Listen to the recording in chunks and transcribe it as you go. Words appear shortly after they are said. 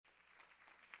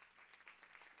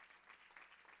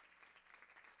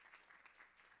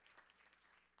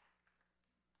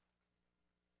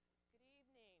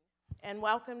And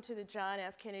welcome to the John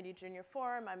F. Kennedy Jr.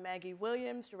 Forum. I'm Maggie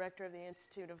Williams, Director of the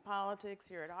Institute of Politics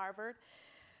here at Harvard.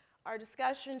 Our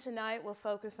discussion tonight will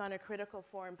focus on a critical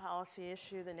foreign policy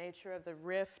issue, the nature of the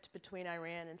rift between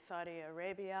Iran and Saudi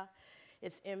Arabia,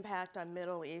 its impact on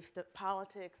Middle East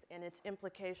politics, and its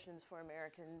implications for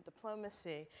American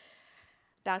diplomacy.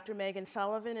 Dr. Meghan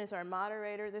O'Sullivan is our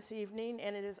moderator this evening,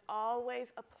 and it is always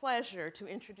a pleasure to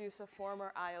introduce a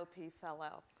former IOP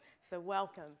fellow. So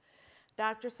welcome.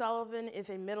 Dr. Sullivan is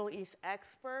a Middle East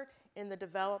expert in the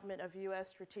development of U.S.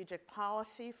 strategic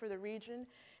policy for the region,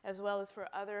 as well as for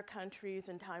other countries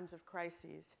in times of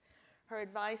crises. Her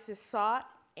advice is sought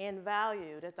and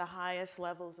valued at the highest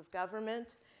levels of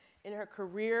government. In her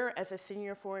career as a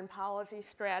senior foreign policy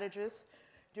strategist,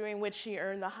 during which she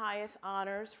earned the highest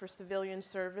honors for civilian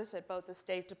service at both the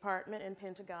State Department and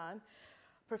Pentagon,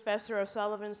 Professor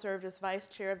O'Sullivan served as vice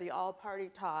chair of the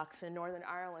All-Party Talks in Northern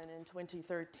Ireland in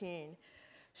 2013.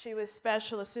 She was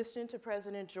special assistant to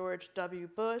President George W.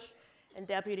 Bush and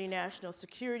deputy national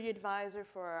security advisor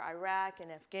for Iraq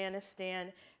and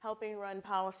Afghanistan, helping run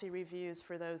policy reviews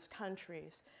for those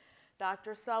countries.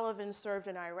 Dr. Sullivan served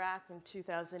in Iraq in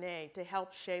 2008 to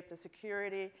help shape the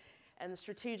security and the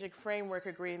strategic framework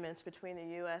agreements between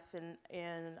the U.S.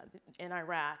 and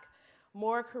Iraq.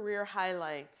 More career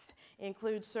highlights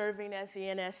include serving as the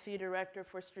NSC Director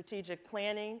for Strategic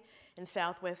Planning in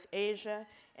Southwest Asia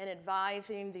and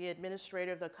advising the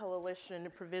administrator of the Coalition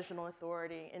Provisional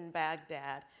Authority in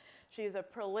Baghdad. She is a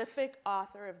prolific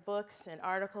author of books and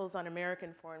articles on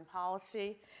American foreign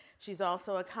policy. She's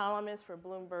also a columnist for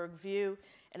Bloomberg View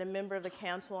and a member of the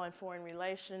Council on Foreign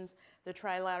Relations, the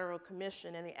Trilateral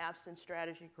Commission, and the Absent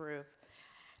Strategy Group.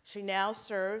 She now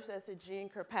serves as the Jean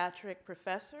Kirkpatrick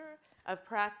Professor of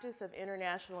Practice of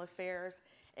International Affairs,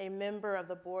 a member of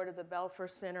the board of the Belfer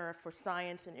Center for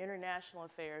Science and International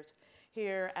Affairs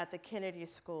here at the Kennedy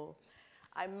School.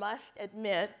 I must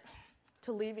admit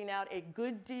to leaving out a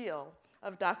good deal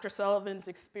of Dr. Sullivan's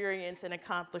experience and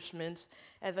accomplishments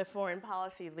as a foreign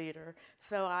policy leader,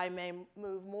 so I may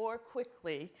move more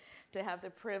quickly to have the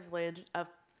privilege of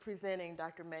presenting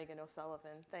Dr. Meghan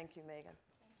O'Sullivan. Thank you, Meghan.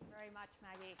 Thank you very much,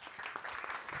 Maggie.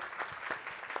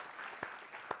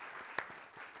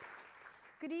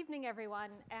 Good evening, everyone,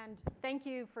 and thank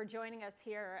you for joining us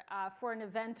here for an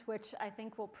event which I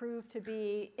think will prove to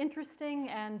be interesting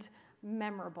and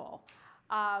memorable.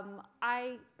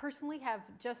 I personally have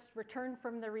just returned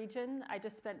from the region. I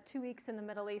just spent 2 weeks in the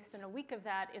Middle East and a week of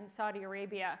that in Saudi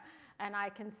Arabia. And I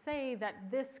can say that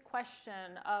this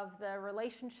question of the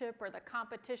relationship or the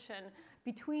competition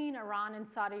between Iran and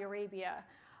Saudi Arabia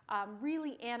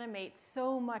really animates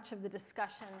so much of the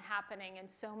discussion happening in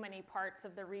so many parts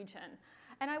of the region.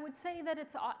 And I would say that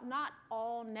it's not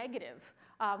all negative.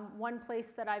 One place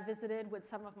that I visited with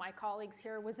some of my colleagues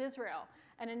here was Israel.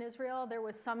 And in Israel, there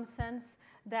was some sense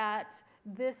that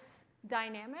this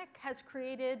dynamic has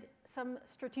created some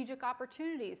strategic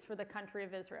opportunities for the country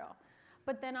of Israel.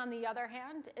 But then on the other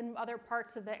hand, in other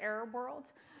parts of the Arab world,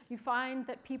 you find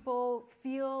that people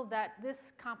feel that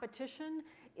this competition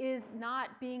is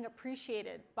not being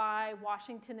appreciated by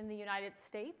Washington and the United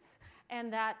States,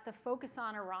 and that the focus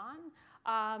on Iran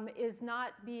is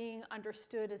not being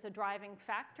understood as a driving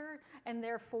factor, and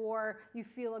therefore you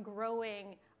feel a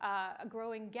growing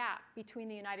gap between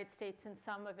the United States and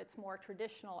some of its more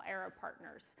traditional Arab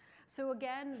partners. So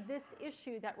again, this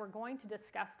issue that we're going to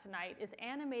discuss tonight is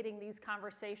animating these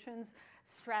conversations,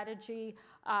 strategy,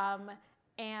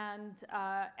 and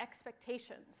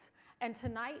expectations. And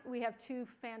tonight we have two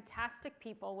fantastic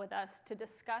people with us to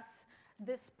discuss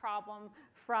this problem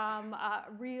from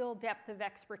real depth of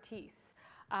expertise.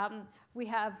 We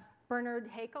have Bernard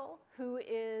Haykel, who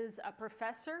is a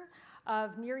professor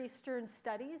of Near Eastern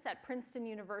Studies at Princeton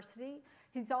University.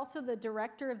 He's also the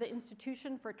director of the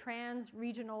Institution for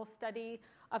Transregional Study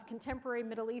of Contemporary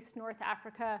Middle East, North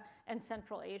Africa, and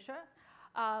Central Asia.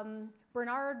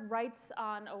 Bernard writes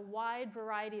on a wide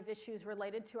variety of issues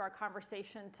related to our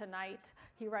conversation tonight.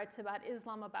 He writes about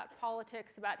Islam, about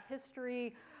politics, about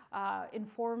history,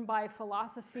 informed by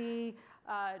philosophy,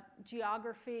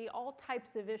 geography, all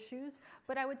types of issues.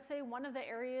 But I would say one of the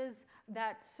areas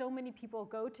that so many people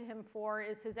go to him for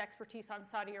is his expertise on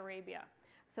Saudi Arabia.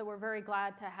 So we're very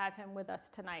glad to have him with us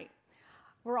tonight.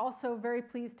 We're also very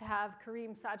pleased to have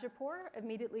Karim Sadjapour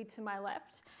immediately to my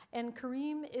left. And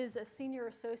Karim is a senior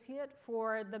associate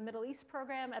for the Middle East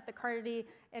program at the Carnegie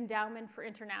Endowment for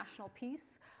International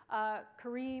Peace.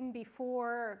 Karim,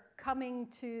 before coming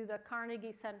to the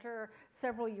Carnegie Center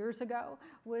several years ago,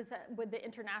 was with the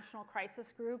International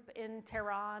Crisis Group in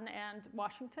Tehran and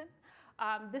Washington.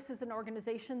 This is an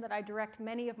organization that I direct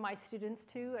many of my students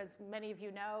to. As many of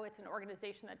you know, it's an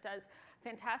organization that does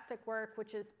fantastic work,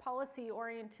 which is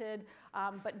policy-oriented,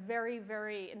 but very,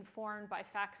 very informed by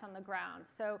facts on the ground.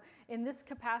 So in this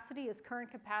capacity, his current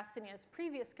capacity and his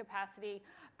previous capacity,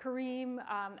 Karim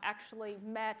actually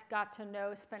got to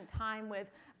know, spent time with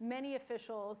many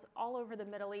officials all over the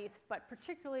Middle East, but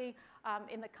particularly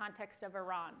in the context of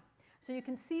Iran. So you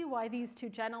can see why these two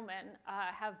gentlemen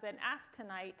have been asked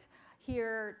tonight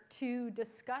here to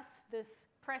discuss this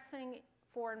pressing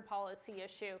foreign policy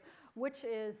issue, which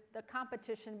is the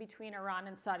competition between Iran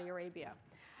and Saudi Arabia.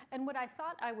 And what I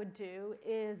thought I would do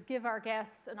is give our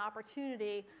guests an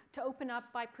opportunity to open up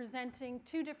by presenting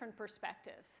two different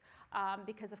perspectives.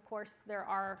 Because of course there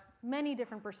are many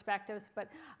different perspectives, but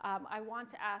I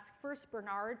want to ask first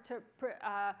Bernard to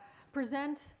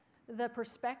present the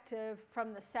perspective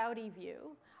from the Saudi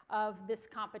view of this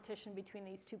competition between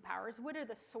these two powers.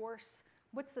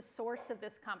 What's the source of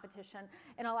this competition?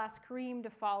 And I'll ask Karim to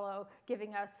follow,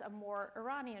 giving us a more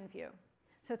Iranian view.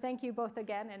 So thank you both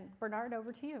again, and Bernard,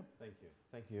 over to you. Thank you.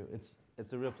 Thank you.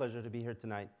 It's a real pleasure to be here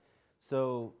tonight.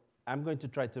 So I'm going to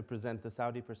try to present the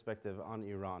Saudi perspective on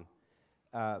Iran.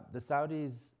 The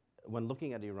Saudis, when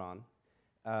looking at Iran,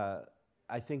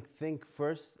 I think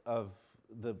first of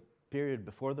the period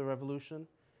before the revolution,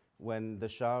 when the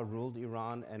Shah ruled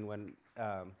Iran and when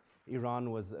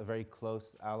Iran was a very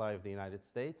close ally of the United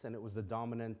States, and it was the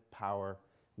dominant power,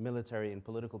 military and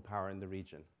political power in the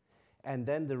region. And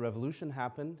then the revolution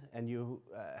happened, and you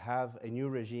have a new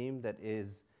regime that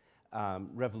is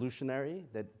revolutionary,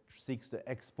 that seeks to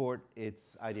export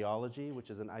its ideology,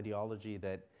 which is an ideology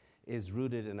that is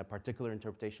rooted in a particular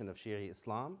interpretation of Shia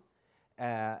Islam,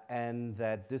 and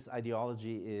that this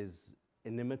ideology is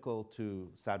inimical to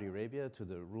Saudi Arabia, to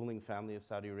the ruling family of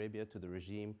Saudi Arabia, to the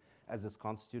regime as is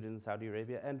constituted in Saudi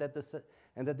Arabia, and that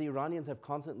the Iranians have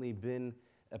constantly been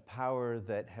a power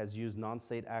that has used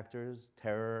non-state actors,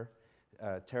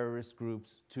 terrorist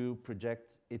groups to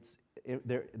project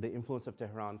the influence of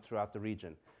Tehran throughout the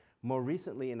region. More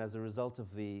recently, and as a result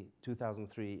of the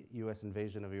 2003 US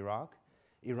invasion of Iraq,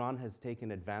 Iran has taken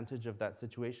advantage of that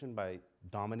situation by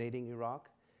dominating Iraq.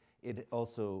 It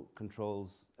also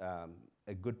controls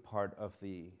a good part of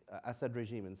the Assad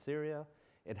regime in Syria.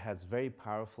 It has very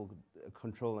powerful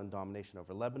control and domination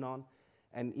over Lebanon.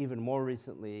 And even more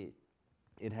recently,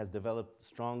 it has developed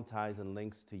strong ties and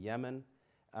links to Yemen,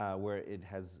 where it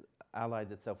has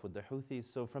allied itself with the Houthis.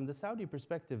 So from the Saudi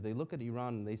perspective, they look at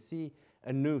Iran and they see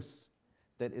a noose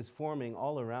that is forming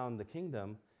all around the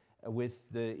kingdom, with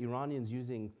the Iranians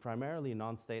using primarily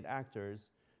non-state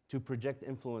actors to project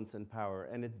influence and power,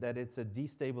 and that it's a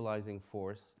destabilizing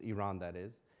force, Iran that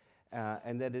is,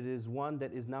 and that it is one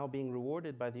that is now being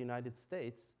rewarded by the United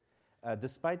States,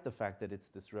 despite the fact that it's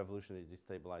this revolutionary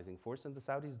destabilizing force, and the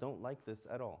Saudis don't like this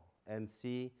at all, and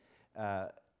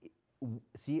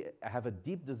have a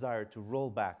deep desire to roll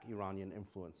back Iranian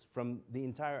influence from the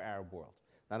entire Arab world.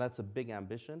 Now that's a big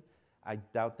ambition. I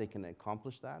doubt they can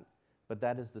accomplish that, but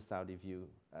that is the Saudi view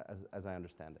as I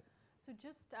understand it. So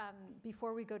just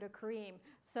before we go to Karim,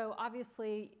 so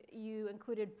obviously you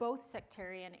included both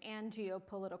sectarian and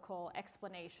geopolitical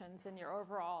explanations in your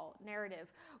overall narrative.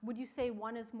 Would you say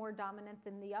one is more dominant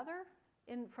than the other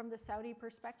from the Saudi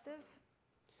perspective?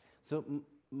 So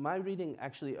my reading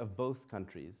actually of both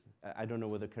countries, I don't know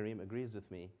whether Karim agrees with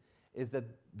me, is that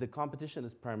the competition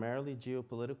is primarily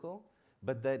geopolitical,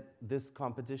 but that this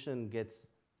competition gets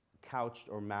couched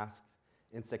or masked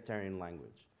in sectarian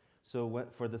language. So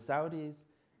for the Saudis,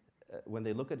 when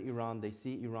they look at Iran, they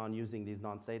see Iran using these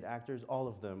non-state actors. All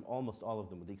of them, almost all of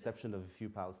them, with the exception of a few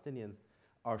Palestinians,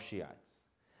 are Shiites.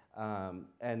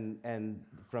 And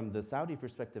from the Saudi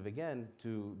perspective, again,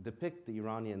 to depict the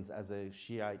Iranians as a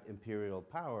Shiite imperial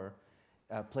power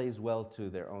plays well to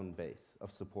their own base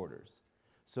of supporters.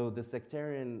 So the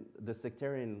sectarian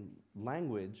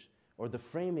language, or the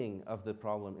framing of the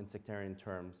problem in sectarian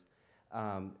terms,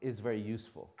 is very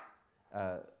useful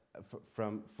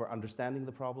for understanding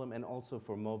the problem and also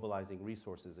for mobilizing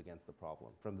resources against the problem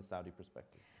from the Saudi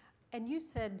perspective. And you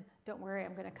said, don't worry,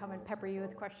 I'm going to come and pepper you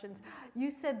with questions.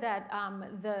 You said that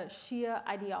the Shia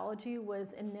ideology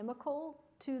was inimical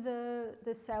to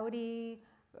the Saudi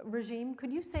regime.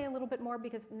 Could you say a little bit more?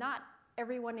 Because not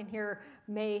everyone in here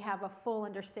may have a full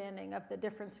understanding of the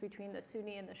difference between the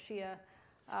Sunni and the Shia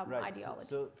ideology.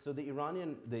 So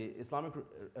the Islamic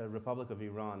Republic of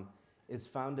Iran is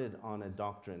founded on a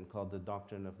doctrine called the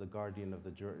doctrine of the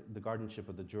guardianship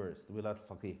of the jurist, Wilayat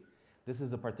al-Faqih. This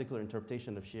is a particular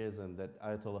interpretation of Shiism that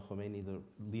Ayatollah Khomeini, the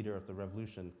leader of the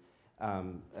revolution,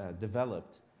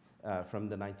 developed from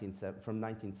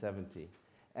 1970.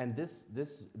 And this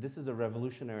is a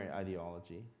revolutionary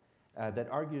ideology that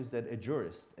argues that a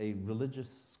jurist, a religious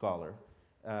scholar,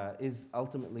 is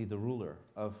ultimately the ruler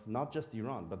of not just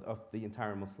Iran, but of the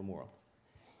entire Muslim world.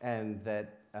 And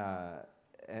that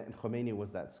and Khomeini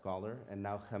was that scholar, and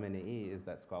now Khamenei is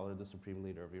that scholar, the supreme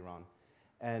leader of Iran.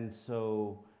 And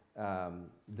so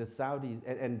the Saudis,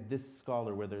 and this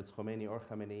scholar, whether it's Khomeini or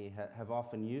Khamenei, have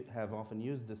often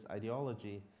used this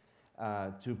ideology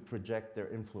to project their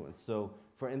influence. So,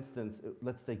 for instance,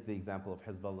 let's take the example of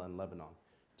Hezbollah in Lebanon.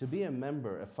 To be a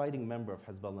fighting member of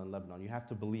Hezbollah in Lebanon, you have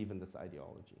to believe in this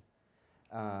ideology.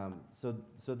 So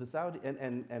the Saudi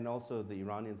and also the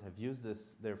Iranians have used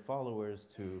their followers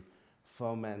to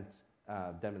foment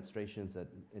demonstrations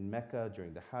in Mecca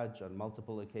during the Hajj on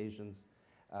multiple occasions.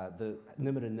 The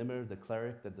Nimr al-Nimr, the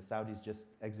cleric that the Saudis just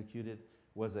executed,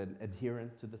 was an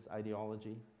adherent to this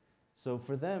ideology. So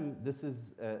for them, this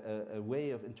is a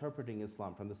way of interpreting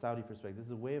Islam from the Saudi perspective. This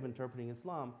is a way of interpreting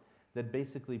Islam that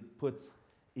basically puts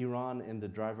Iran in the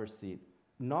driver's seat,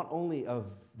 not only of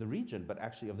the region, but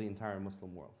actually of the entire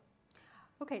Muslim world.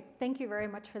 Okay, thank you very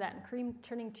much for that. And Karim,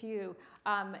 turning to you,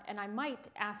 and I might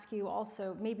ask you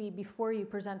also, maybe before you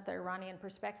present the Iranian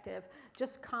perspective,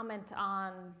 just comment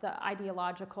on the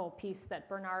ideological piece that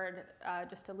Bernard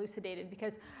just elucidated,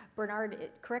 because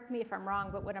Bernard, correct me if I'm wrong,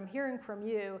 but what I'm hearing from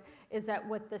you is that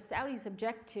what the Saudis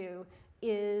object to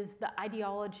is the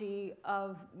ideology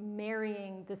of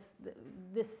marrying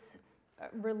this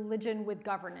religion with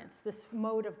governance, this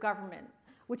mode of government,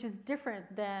 which is different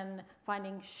than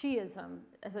finding Shiism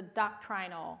as a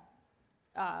doctrinal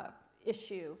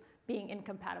issue being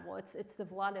incompatible. It's the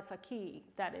Vlad al-Faqih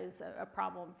that is a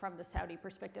problem from the Saudi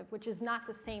perspective, which is not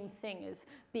the same thing as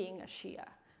being a Shia.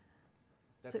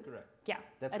 That's correct. Yeah,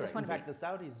 that's correct. In fact, the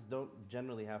Saudis don't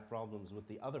generally have problems with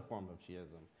the other form of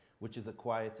Shiism, which is a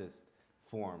quietist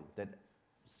form that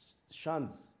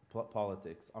shuns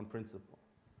politics on principle.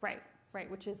 Right,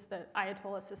 which is the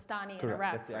Ayatollah Sistani Correct. in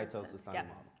Iraq. That's the Ayatollah Sistani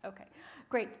model. Okay,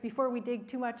 great. Before we dig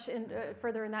too much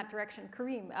further in that direction,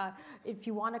 Karim, if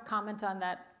you want to comment on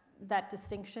that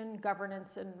distinction,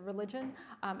 governance and religion,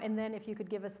 and then if you could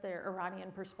give us the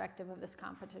Iranian perspective of this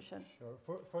competition.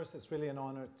 Sure. First, it's really an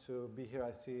honor to be here.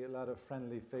 I see a lot of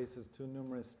friendly faces, too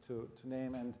numerous to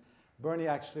name, and Bernie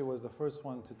actually was the first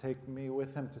one to take me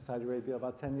with him to Saudi Arabia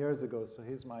about 10 years ago, so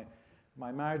he's my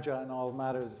marja in all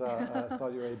matters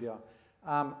Saudi Arabia.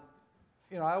 I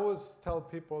always tell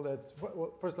people that,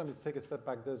 well, first let me take a step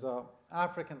back. There's an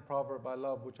African proverb I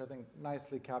love, which I think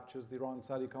nicely captures the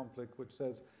Iran-Saudi conflict, which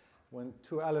says, when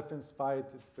two elephants fight,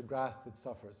 it's the grass that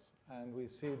suffers. And we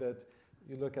see that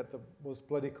you look at the most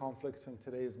bloody conflicts in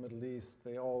today's Middle East,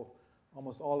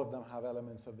 almost all of them have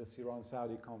elements of this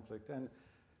Iran-Saudi conflict. And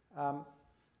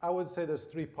I would say there's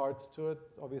three parts to it.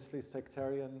 Obviously,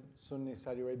 sectarian, Sunni,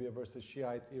 Saudi Arabia versus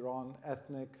Shiite Iran,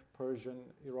 ethnic, Persian,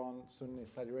 Iran, Sunni,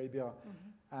 Saudi Arabia,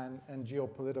 and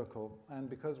geopolitical. And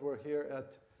because we're here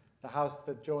at the house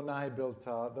that Joe Nye built,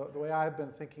 the way I've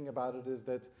been thinking about it is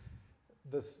that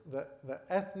the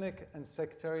ethnic and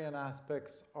sectarian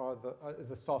aspects is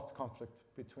the soft conflict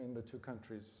between the two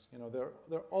countries.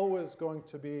 They're always going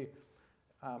to be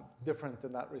different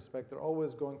in that respect. They're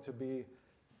always going to be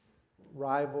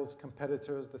rivals,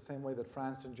 competitors, the same way that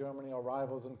France and Germany are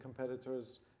rivals and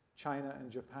competitors, China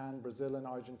and Japan, Brazil and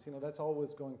Argentina, that's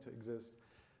always going to exist.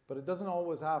 But it doesn't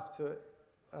always have to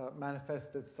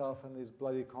manifest itself in these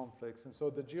bloody conflicts. And so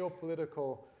the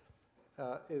geopolitical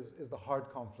is the hard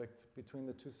conflict between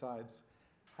the two sides.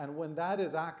 And when that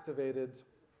is activated,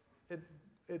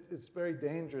 it's very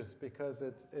dangerous because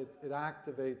it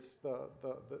activates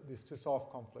these two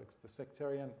soft conflicts, the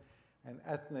sectarian and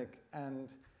ethnic.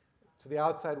 And to the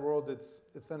outside world, it's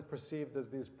then perceived as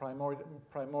these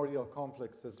primordial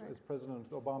conflicts, as President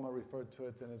Obama referred to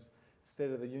it in his State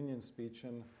of the Union speech.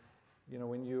 And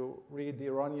when you read the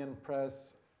Iranian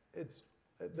press,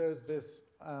 there's this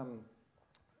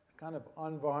kind of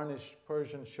unvarnished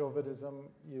Persian chauvinism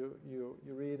you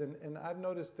read, and I've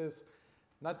noticed this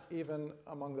not even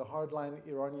among the hardline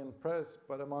Iranian press,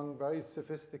 but among very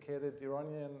sophisticated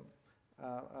Iranian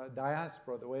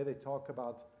diaspora, the way they talk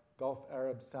about Gulf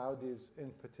Arab Saudis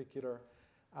in particular,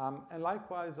 and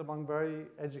likewise among very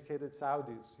educated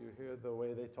Saudis. You hear the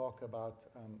way they talk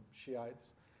about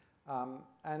Shiites.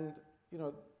 And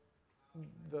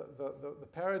the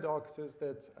paradox is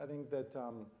that I think that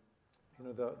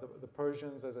the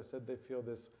Persians, as I said, they feel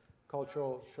this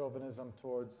cultural chauvinism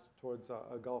towards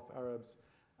Gulf Arabs.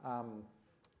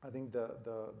 I think the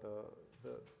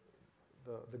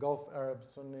Gulf Arab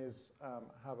Sunnis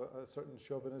have a certain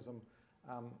chauvinism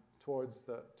towards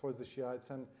the Shiites.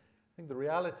 And I think the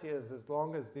reality is, as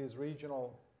long as these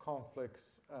regional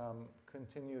conflicts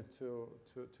continue to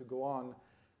go on,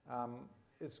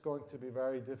 it's going to be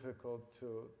very difficult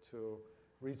to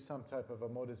reach some type of a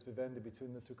modus vivendi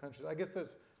between the two countries. I guess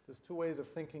there's two ways of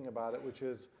thinking about it, which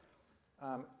is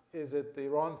it the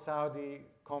Iran-Saudi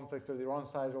conflict or the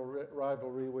Iran-Saudi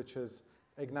rivalry which has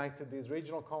ignited these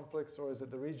regional conflicts, or is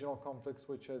it the regional conflicts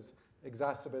which has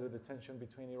exacerbated the tension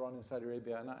between Iran and Saudi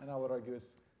Arabia? And I would argue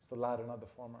it's the latter, not the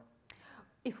former.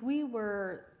 If we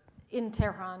were in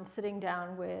Tehran sitting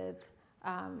down with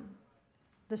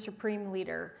the supreme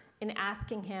leader and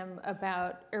asking him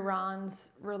about Iran's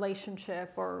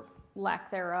relationship or lack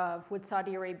thereof with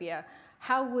Saudi Arabia,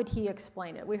 how would he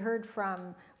explain it? We heard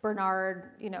from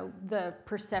Bernard, the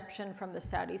perception from the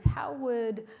Saudis. How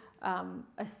would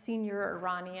a senior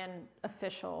Iranian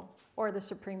official or the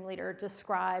supreme leader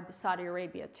describe Saudi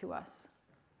Arabia to us?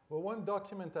 Well, one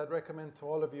document I'd recommend to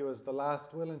all of you is the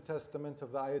last will and testament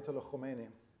of the Ayatollah Khomeini,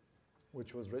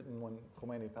 which was written when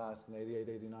Khomeini passed in 88,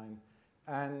 89.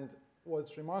 And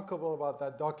what's remarkable about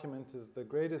that document is the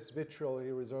greatest vitriol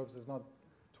he reserves is not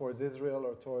towards Israel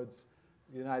or towards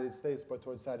the United States, but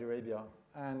towards Saudi Arabia.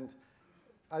 And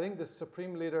I think the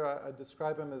supreme leader, I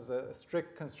describe him as a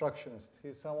strict constructionist.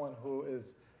 He's someone who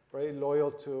is very loyal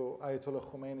to Ayatollah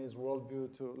Khomeini's worldview,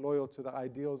 loyal to the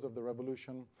ideals of the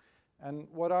revolution. And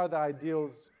what are the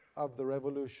ideals of the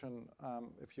revolution,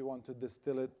 if you want to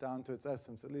distill it down to its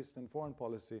essence, at least in foreign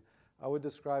policy? I would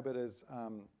describe it as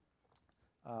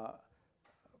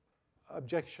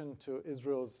objection to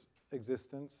Israel's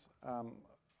existence,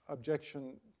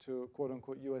 objection to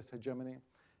quote-unquote US hegemony,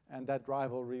 and that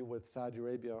rivalry with Saudi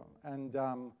Arabia. And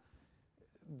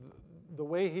the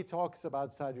way he talks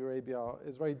about Saudi Arabia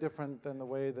is very different than the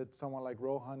way that someone like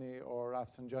Rouhani or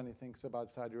Rafsanjani thinks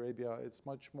about Saudi Arabia. It's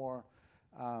much more,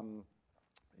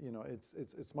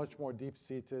 it's much more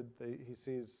deep-seated. He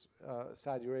sees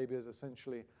Saudi Arabia as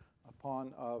essentially a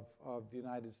pawn of the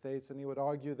United States, and he would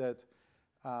argue that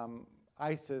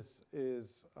ISIS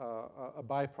is a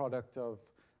byproduct of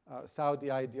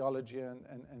Saudi ideology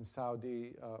and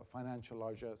Saudi financial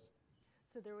largesse.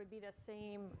 So there would be the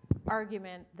same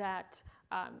argument that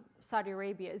Saudi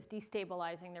Arabia is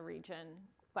destabilizing the region,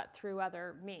 but through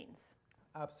other means.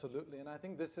 Absolutely, and I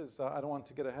think this is, I don't want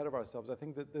to get ahead of ourselves, I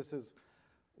think that this is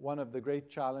one of the great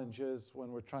challenges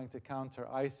when we're trying to counter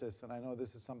ISIS, and I know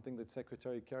this is something that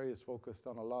Secretary Kerry is focused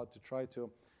on a lot, to try to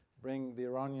bring the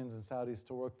Iranians and Saudis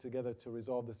to work together to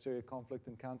resolve the Syria conflict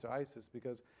and counter ISIS,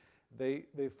 because they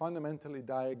fundamentally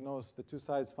diagnose, the two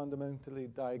sides fundamentally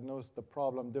diagnose the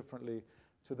problem differently.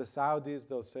 To the Saudis,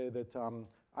 they'll say that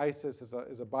ISIS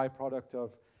is a byproduct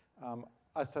of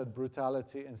Assad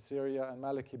brutality in Syria and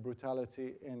Maliki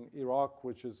brutality in Iraq,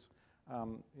 which is,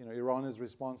 Iran is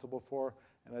responsible for.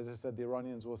 And as I said, the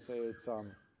Iranians will say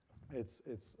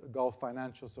it's Gulf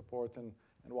financial support and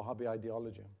Wahhabi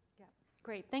ideology. Yeah,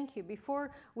 great, thank you.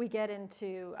 Before we get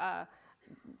into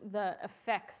the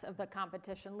effects of the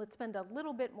competition, let's spend a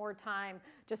little bit more time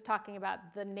just talking about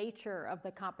the nature of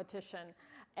the competition.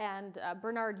 And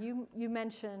Bernard, you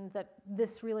mentioned that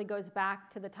this really goes back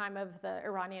to the time of the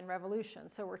Iranian Revolution.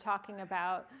 So we're talking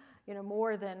about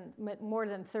more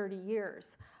than 30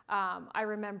 years. I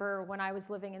remember when I was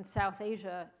living in South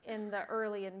Asia in the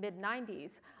early and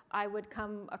mid-90s, I would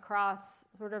come across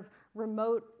sort of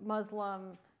remote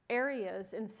Muslim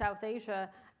areas in South Asia,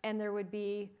 and there would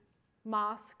be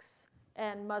mosques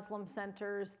and Muslim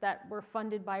centers that were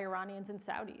funded by Iranians and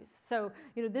Saudis. So,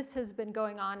 this has been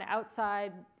going on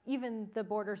outside even the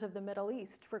borders of the Middle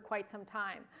East for quite some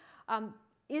time.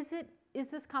 Is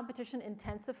this competition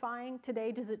intensifying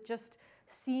today? Does it just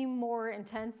seem more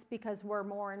intense because we're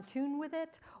more in tune with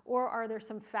it? Or are there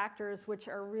some factors which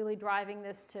are really driving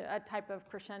this to a type of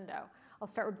crescendo? I'll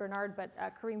start with Bernard, but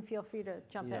Karim, feel free to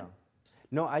jump in.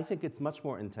 No, I think it's much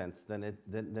more intense than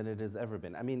it has ever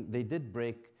been. I mean, they did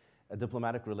break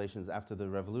diplomatic relations after the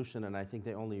revolution, and I think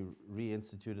they only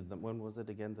reinstituted them. When was it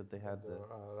again that they had the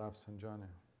Rafsanjani?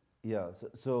 Yeah.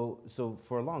 So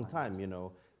for a long time,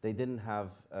 they didn't have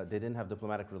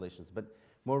diplomatic relations. But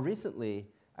more recently,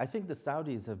 I think the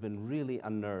Saudis have been really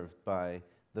unnerved by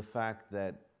the fact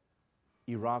that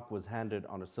Iraq was handed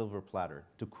on a silver platter,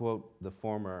 to quote the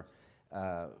former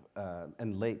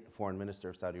and late foreign minister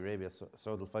of Saudi Arabia,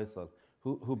 Saud al-Faisal,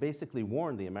 who basically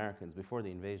warned the Americans before the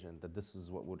invasion that this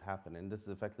is what would happen, and this is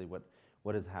effectively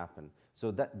what has happened.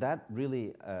 So that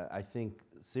really, I think,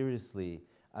 seriously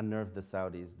unnerved the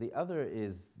Saudis. The other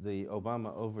is the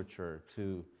Obama overture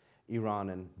to Iran,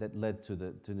 and that led to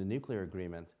the nuclear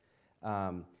agreement.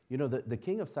 The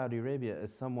king of Saudi Arabia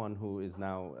is someone who is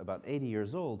now about 80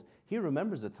 years old. He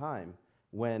remembers a time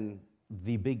when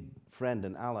the big friend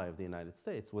and ally of the United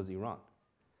States was Iran.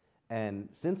 And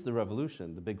since the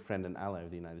revolution, the big friend and ally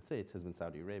of the United States has been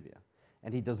Saudi Arabia.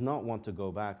 And he does not want to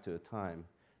go back to a time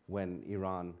when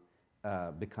Iran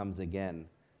becomes again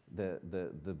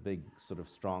the big sort of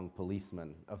strong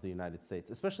policeman of the United States,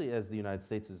 especially as the United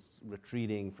States is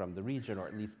retreating from the region, or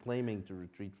at least claiming to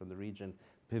retreat from the region,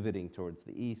 pivoting towards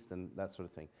the east and that sort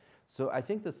of thing. So I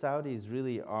think the Saudis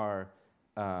really are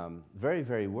very,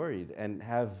 very worried and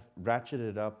have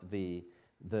ratcheted up the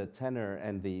tenor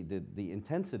and the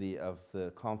intensity of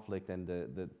the conflict and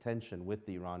the tension with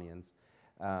the Iranians.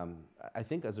 I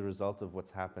think as a result of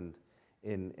what's happened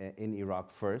in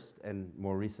Iraq first, and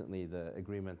more recently the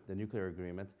nuclear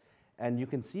agreement. And you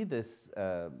can see this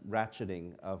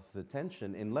ratcheting of the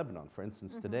tension in Lebanon. For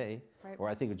instance, today, Right. or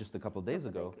I think just a couple of days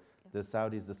ago, the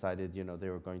Saudis decided, they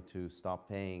were going to stop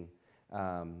paying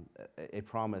a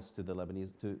promise to the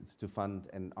Lebanese to fund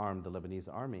and arm the Lebanese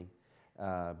army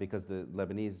because the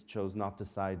Lebanese chose not to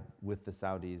side with the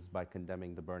Saudis by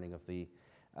condemning the burning of the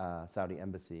Saudi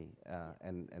embassy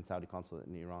and Saudi consulate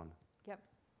in Iran. Yep.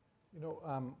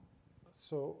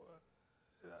 So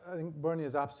I think Bernie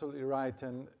is absolutely right.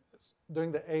 And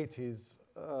during the 80s,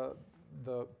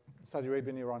 the Saudi Arabia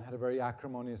and Iran had a very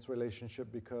acrimonious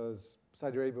relationship because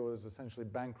Saudi Arabia was essentially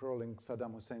bankrolling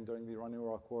Saddam Hussein during the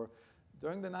Iran-Iraq War.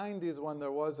 During the 90s, when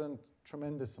there wasn't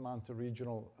tremendous amount of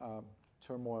regional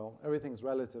turmoil, everything's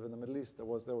relative. In the Middle East, there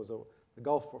was the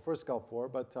Gulf War, first Gulf War,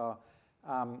 but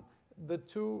the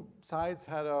two sides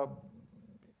had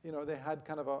they had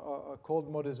kind of a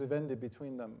cold modus vivendi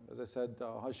between them. As I said,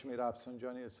 Hashemi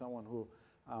Rafsanjani is someone who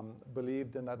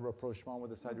believed in that rapprochement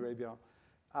with Saudi Arabia.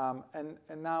 And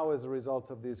now, as a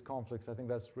result of these conflicts, I think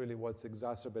that's really what's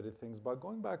exacerbated things. But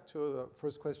going back to the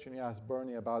first question you asked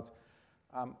Bernie about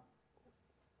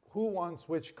who wants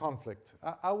which conflict,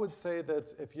 I would say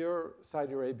that if you're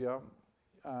Saudi Arabia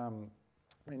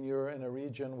and you're in a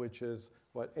region which is,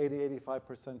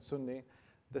 85% Sunni,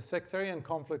 the sectarian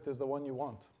conflict is the one you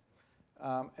want.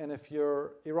 And if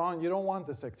you're Iran, you don't want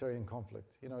the sectarian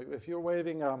conflict. If you're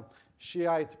waving a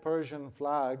Shiite Persian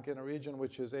flag in a region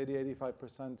which is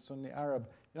 85% Sunni Arab,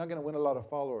 you're not going to win a lot of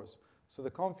followers. So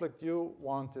the conflict you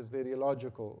want is the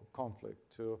ideological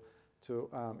conflict to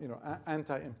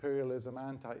anti-imperialism,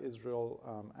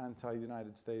 anti-Israel,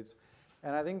 anti-United States.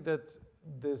 And I think that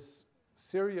this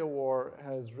Syria war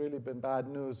has really been bad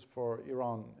news for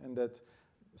Iran, in that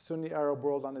Sunni Arab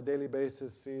world on a daily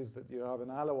basis sees that you have an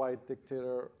Alawite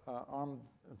dictator armed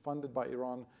and funded by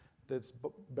Iran that's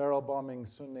barrel bombing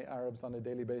Sunni Arabs on a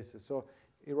daily basis. So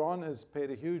Iran has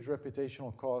paid a huge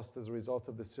reputational cost as a result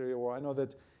of the Syria war. I know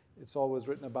that it's always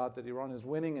written about that Iran is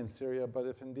winning in Syria, but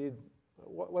if indeed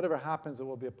whatever happens, it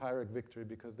will be a Pyrrhic victory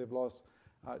because they've lost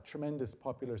tremendous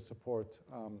popular support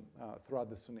throughout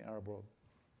the Sunni Arab world.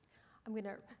 I'm going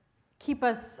to keep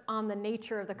us on the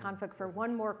nature of the conflict for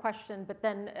one more question, but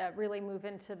then really move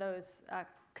into those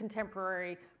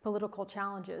contemporary political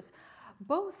challenges.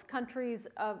 Both countries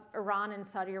of Iran and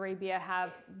Saudi Arabia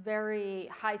have very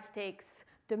high stakes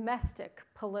domestic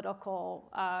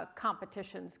political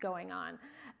competitions going on.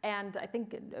 And I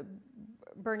think,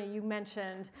 Bernie, you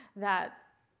mentioned that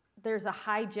there's a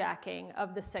hijacking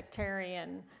of the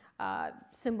sectarian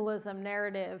symbolism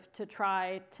narrative to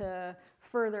try to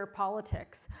further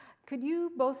politics. Could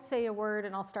you both say a word,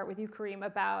 and I'll start with you, Karim,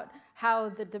 about how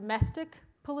the domestic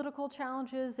political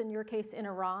challenges, in your case in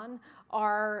Iran,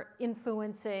 are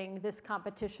influencing this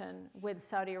competition with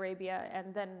Saudi Arabia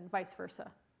and then vice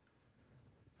versa?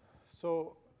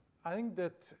 So I think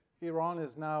that Iran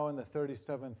is now in the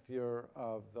 37th year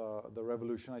of the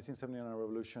revolution, 1979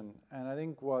 revolution. And I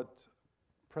think what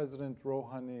President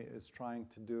Rouhani is trying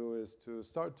to do is to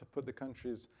start to put the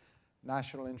country's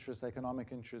national interests, economic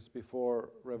interests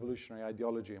before revolutionary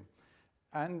ideology.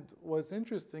 And what's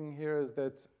interesting here is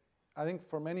that I think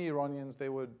for many Iranians, they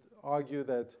would argue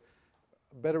that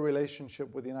a better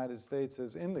relationship with the United States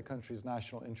is in the country's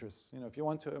national interests. If you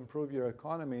want to improve your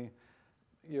economy,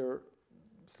 your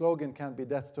slogan can't be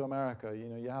death to America.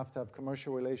 You have to have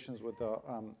commercial relations with the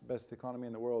best economy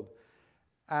in the world.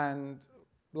 And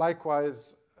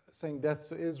likewise, saying death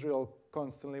to Israel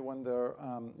constantly when they're,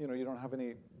 you don't have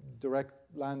any direct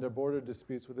land or border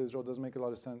disputes with Israel doesn't make a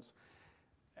lot of sense.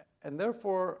 And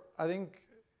therefore, I think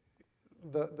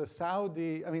the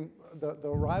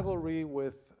rivalry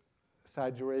with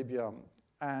Saudi Arabia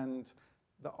and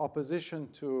the opposition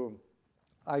to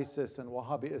ISIS and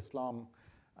Wahhabi Islam,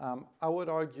 I would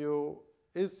argue,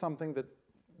 is something that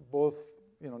both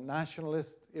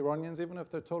nationalist Iranians, even if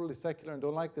they're totally secular and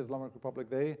don't like the Islamic Republic,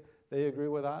 they agree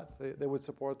with that. They would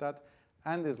support that,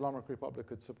 and the Islamic Republic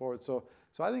could support. So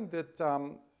I think that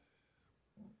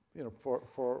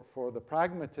for the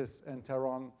pragmatists in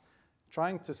Tehran,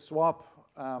 trying to swap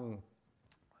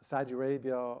Saudi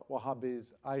Arabia,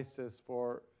 Wahhabis, ISIS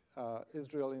for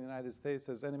Israel and the United States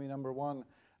as enemy number one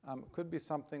could be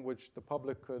something which the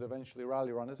public could eventually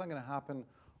rally around. It's not going to happen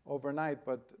overnight,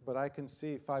 but I can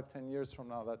see 5-10 years from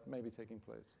now that may be taking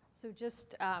place. So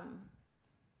just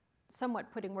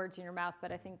somewhat putting words in your mouth,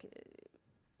 but I think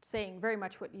saying very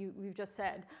much what you've just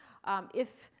said.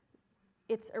 If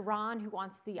it's Iran who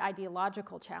wants the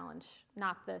ideological challenge,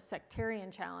 not the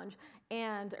sectarian challenge,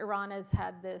 and Iran has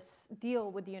had this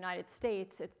deal with the United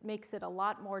States, it makes it a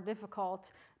lot more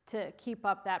difficult to keep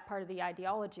up that part of the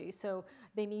ideology. So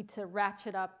they need to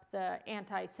ratchet up the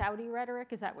anti-Saudi rhetoric.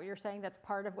 Is that what you're saying? That's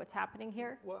part of what's happening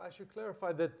here? Well, I should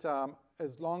clarify that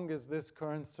as long as this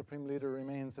current supreme leader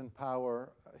remains in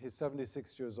power, he's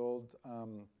 76 years old.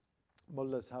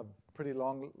 Mullahs have pretty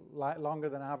longer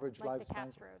than average like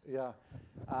lifespans. The Castros.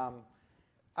 Yeah.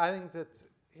 I think that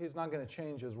he's not going to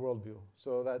change his worldview,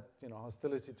 so that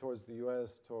hostility towards the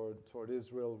U.S., toward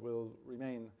Israel will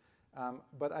remain.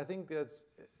 But I think that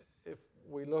if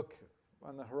we look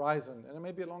on the horizon, and it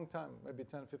may be a long time, maybe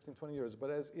 10, 15, 20 years, but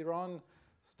as Iran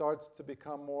starts to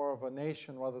become more of a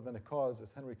nation rather than a cause,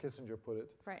 as Henry Kissinger put it,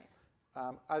 right.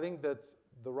 I think that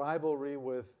the rivalry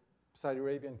with Saudi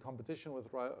Arabia and competition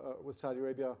with Saudi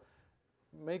Arabia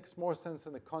makes more sense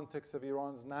in the context of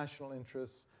Iran's national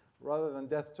interests rather than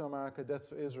death to America, death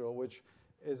to Israel, which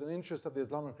is an interest of the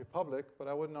Islamic Republic, but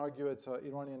I wouldn't argue it's an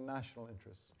Iranian national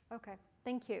interest. Okay,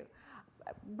 thank you.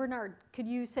 Bernard, could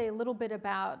you say a little bit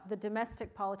about the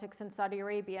domestic politics in Saudi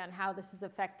Arabia and how this is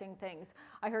affecting things?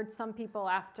 I heard some people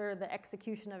after the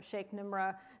execution of Sheikh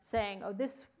Nimrah saying, oh,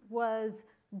 this was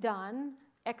done,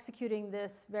 executing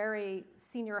this very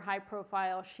senior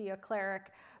high-profile Shia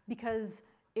cleric because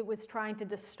it was trying to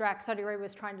distract, Saudi Arabia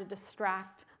was trying to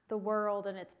distract the world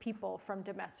and its people from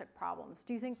domestic problems.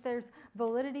 Do you think there's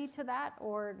validity to that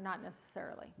or not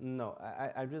necessarily? No,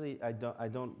 I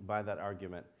don't buy that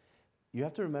argument. You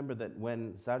have to remember that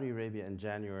when Saudi Arabia in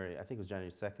January, I think it was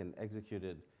January 2nd,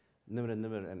 executed Nimr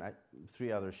and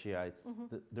 3 other Shiites,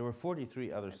 there were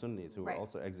 43 other Sunnis who were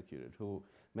also executed,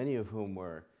 many of whom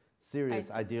were serious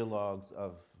ideologues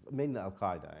of, mainly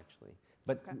Al-Qaeda actually,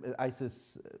 but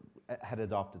ISIS had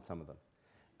adopted some of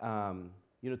them.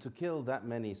 To kill that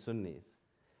many Sunnis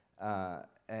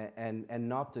and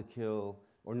not to kill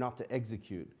or not to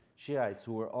execute Shiites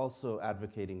who were also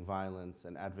advocating violence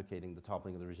and advocating the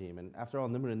toppling of the regime. And after all,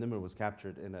 Nimr was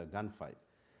captured in a gunfight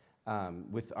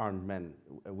with armed men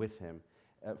with him.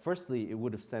 Firstly, it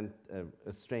would have sent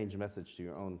a strange message to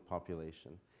your own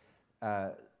population.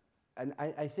 And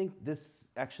I think this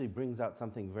actually brings out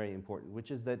something very important, which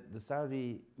is that the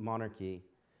Saudi monarchy,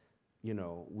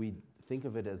 we think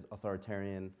of it as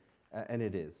authoritarian, and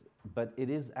it is, but it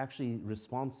is actually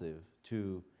responsive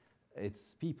to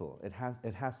its people.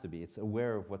 It has to be. It's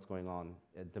aware of what's going on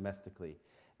domestically.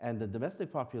 And the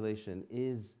domestic population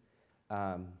is,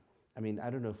 I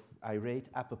don't know if irate,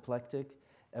 apoplectic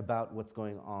about what's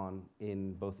going on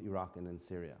in both Iraq and in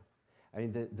Syria.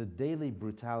 The daily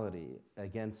brutality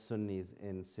against Sunnis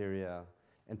in Syria,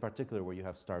 in particular where you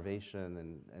have starvation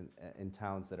and in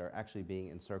towns that are actually being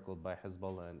encircled by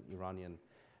Hezbollah and Iranian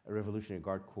Revolutionary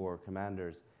Guard Corps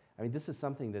commanders. This is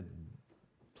something that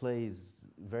plays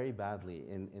very badly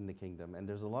in the kingdom, and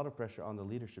there's a lot of pressure on the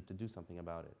leadership to do something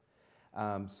about it.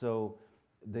 So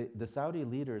the Saudi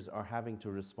leaders are having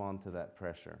to respond to that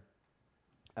pressure.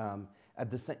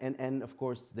 And of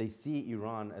course, they see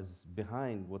Iran as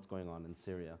behind what's going on in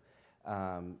Syria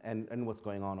and what's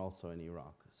going on also in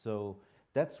Iraq. So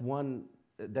that's one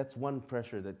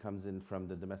pressure that comes in from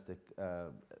the domestic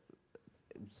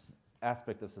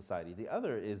aspect of society. The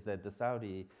other is that the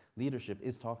Saudi leadership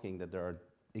is talking that there are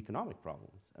economic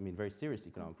problems, very serious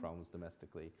economic problems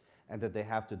domestically, and that they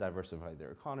have to diversify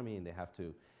their economy and they have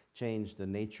to change the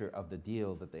nature of the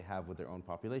deal that they have with their own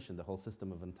population. The whole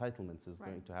system of entitlements is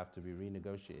going to have to be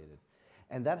renegotiated.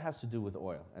 And that has to do with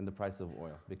oil and the price of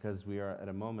oil, because we are at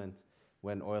a moment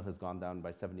when oil has gone down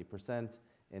by 70%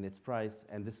 in its price,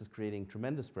 and this is creating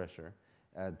tremendous pressure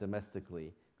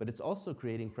domestically, but it's also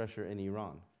creating pressure in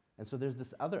Iran. And so there's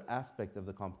this other aspect of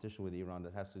the competition with Iran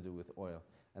that has to do with oil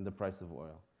and the price of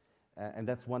oil. And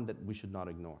that's one that we should not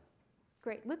ignore.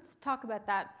 Great. Let's talk about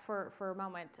that for a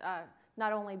moment,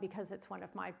 not only because it's one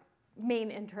of my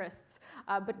main interests,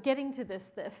 but getting to the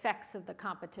effects of the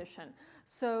competition.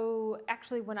 So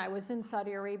actually, when I was in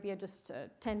Saudi Arabia just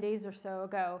 10 days or so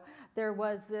ago, there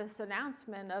was this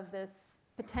announcement of this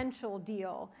potential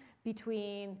deal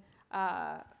between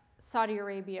Saudi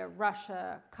Arabia,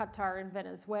 Russia, Qatar, and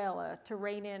Venezuela to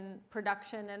rein in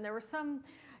production. And there were some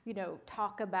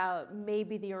talk about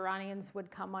maybe the Iranians would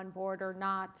come on board or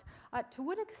not. To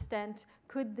what extent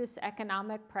could this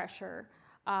economic pressure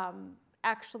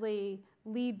actually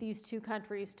lead these two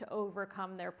countries to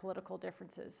overcome their political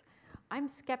differences? I'm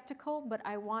skeptical, but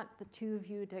I want the two of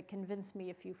you to convince me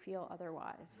if you feel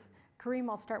otherwise. Karim,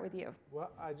 I'll start with you.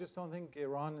 Well, I just don't think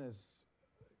Iran is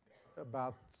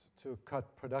about to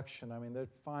cut production. I mean, they're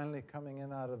finally coming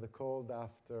in out of the cold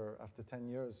after 10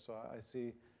 years, so I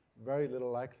see very little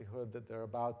likelihood that they're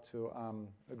about to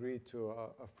agree to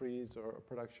a freeze or a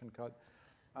production cut.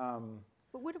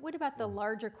 But what about the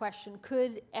larger question?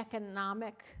 Could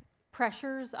economic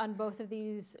pressures on both of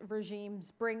these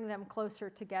regimes bring them closer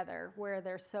together where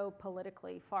they're so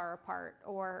politically far apart?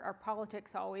 Or are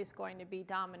politics always going to be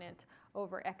dominant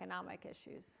over economic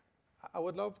issues? I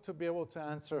would love to be able to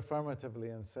answer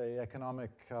affirmatively and say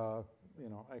economic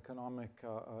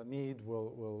need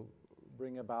will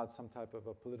bring about some type of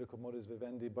a political modus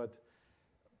vivendi, but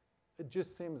it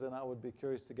just seems, and I would be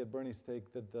curious to get Bernie's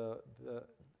take, that the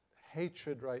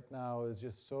hatred right now is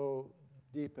just so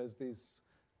deep as these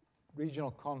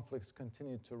regional conflicts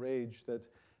continue to rage that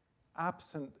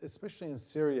absent, especially in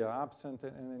Syria, absent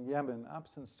and in Yemen,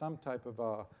 absent some type of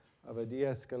a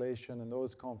de-escalation in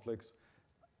those conflicts,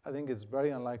 I think it's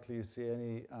very unlikely you see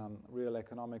any real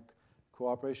economic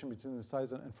cooperation between the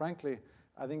sides. And frankly,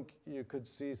 I think you could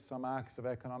see some acts of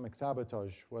economic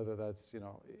sabotage, whether that's,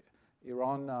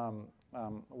 Iran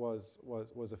was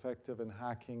effective in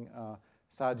hacking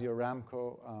Saudi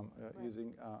Aramco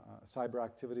using cyber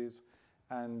activities.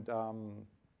 And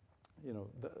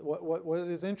what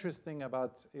is interesting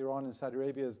about Iran and Saudi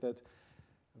Arabia is that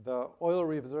the oil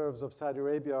reserves of Saudi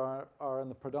Arabia are in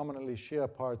the predominantly Shia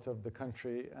part of the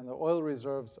country, and the oil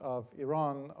reserves of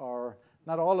Iran are,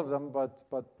 not all of them,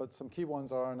 but some key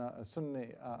ones are in a Sunni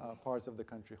part of the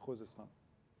country, Khuzestan.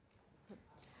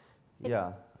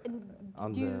 Yeah.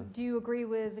 Do you agree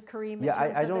with Karim in Yeah,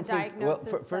 terms I of don't the think, well,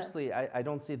 diagnosis? firstly, I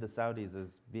don't see the Saudis as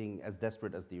being as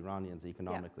desperate as the Iranians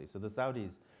economically. So the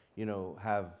Saudis,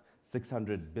 have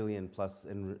 600 billion plus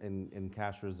in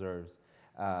cash reserves.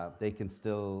 They can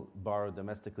still borrow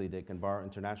domestically, they can borrow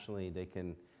internationally,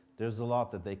 there's a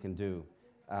lot that they can do.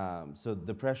 So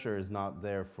the pressure is not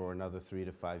there for another 3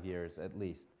 to 5 years at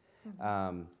least.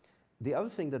 Mm-hmm. The other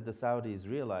thing that the Saudis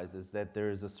realize is that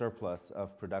there is a surplus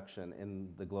of production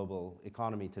in the global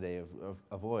economy today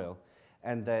of oil,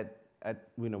 and that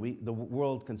the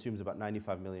world consumes about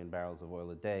 95 million barrels of oil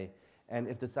a day. And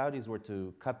if the Saudis were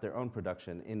to cut their own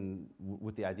production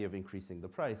with the idea of increasing the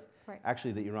price, right,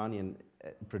 actually the Iranian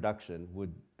production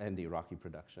and the Iraqi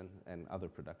production and other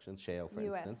productions, shale for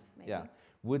instance, maybe. Yeah,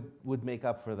 would make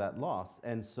up for that loss.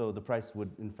 And so the price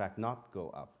would in fact not go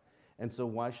up. And so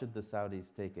why should the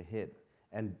Saudis take a hit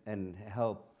and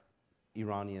help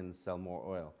Iranians sell more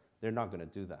oil? They're not going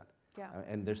to do that. Yeah.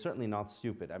 And they're certainly not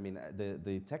stupid. I mean,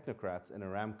 the technocrats in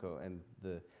Aramco and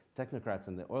the technocrats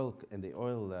in the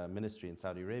oil ministry in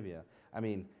Saudi Arabia,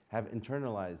 have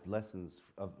internalized lessons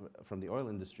from the oil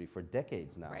industry for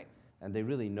decades now. Right. And they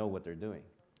really know what they're doing.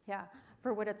 Yeah.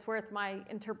 For what it's worth, my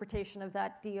interpretation of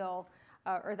that deal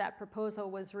or that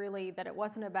proposal was really that it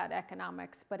wasn't about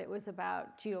economics, but it was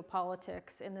about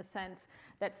geopolitics, in the sense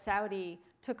that Saudi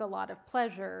took a lot of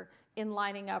pleasure in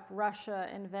lining up Russia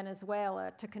and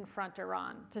Venezuela to confront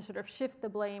Iran, to sort of shift the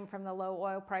blame from the low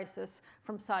oil prices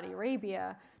from Saudi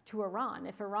Arabia to Iran.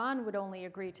 If Iran would only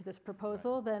agree to this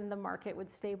proposal, then the market would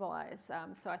stabilize.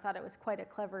 So I thought it was quite a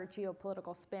clever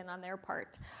geopolitical spin on their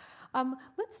part.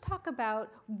 Let's talk about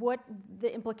what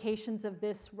the implications of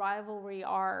this rivalry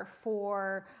are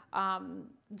for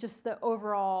just the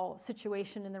overall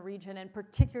situation in the region, and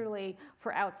particularly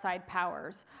for outside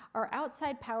powers. Are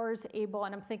outside powers able,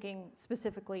 and I'm thinking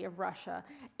specifically of Russia,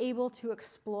 able to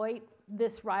exploit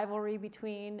this rivalry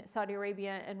between Saudi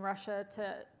Arabia and Russia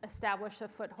to establish a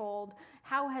foothold?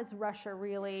 How has Russia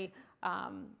really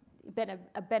been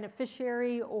a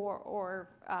beneficiary or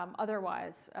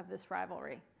otherwise of this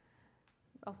rivalry?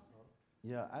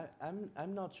 Yeah,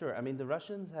 I'm not sure. I mean, the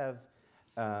Russians have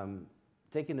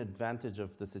taken advantage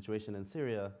of the situation in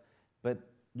Syria, but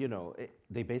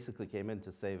they basically came in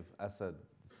to save Assad's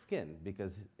skin,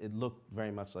 because it looked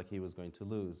very much like he was going to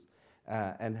lose,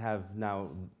 and have now,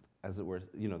 as it were,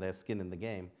 they have skin in the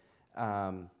game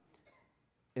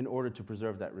in order to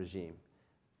preserve that regime.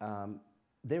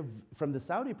 From the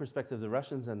Saudi perspective, the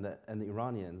Russians and the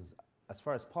Iranians, as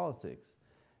far as politics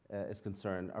is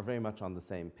concerned, are very much on the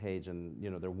same page, and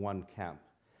they're one camp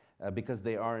because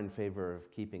they are in favor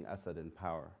of keeping Assad in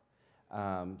power.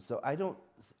 So I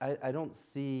don't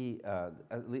see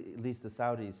at least the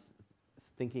Saudis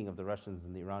thinking of the Russians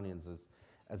and the Iranians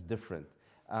as different.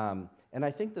 And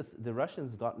I think the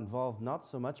Russians got involved not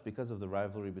so much because of the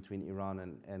rivalry between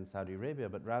Iran and Saudi Arabia,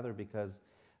 but rather because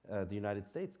the United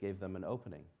States gave them an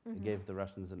opening. It gave the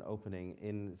Russians an opening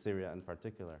in Syria in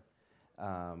particular,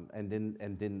 and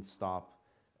didn't stop,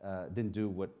 didn't do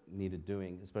what needed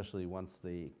doing, especially once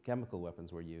the chemical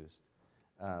weapons were used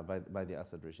by the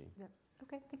Assad regime. Yeah.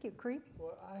 Okay, thank you. Karim?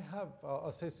 Well,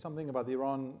 I'll say something about the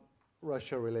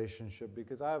Iran-Russia relationship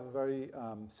because I have a very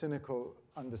cynical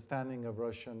understanding of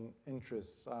Russian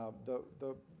interests.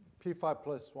 The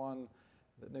P5+1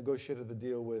 that negotiated the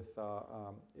deal with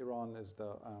Iran is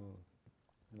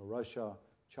Russia,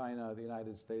 China, the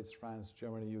United States, France,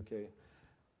 Germany, UK.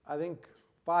 I think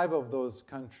 5 of those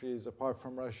countries, apart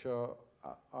from Russia,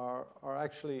 are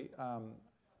actually,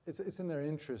 it's in their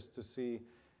interest to see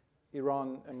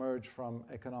Iran emerge from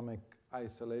economic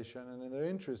isolation, and in their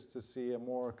interest to see a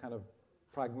more kind of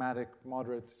pragmatic,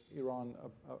 moderate Iran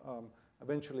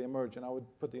eventually emerge. And I would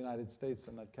put the United States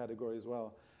in that category as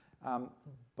well.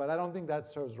 But I don't think that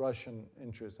serves Russian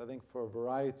interests. I think for a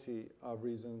variety of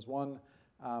reasons. One,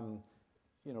 Iran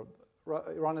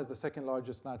is the second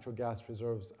largest natural gas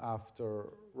reserves after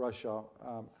Russia,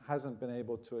 hasn't been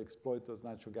able to exploit those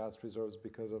natural gas reserves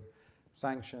because of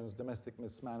sanctions, domestic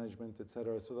mismanagement, et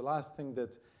cetera. So the last thing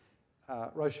that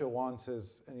Russia wants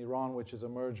is an Iran which has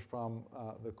emerged from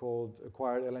the cold,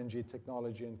 acquired LNG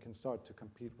technology and can start to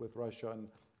compete with Russia and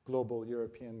global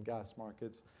European gas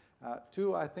markets.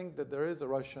 2, I think that there is a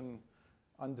Russian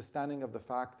understanding of the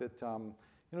fact that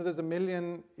there's 1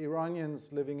 million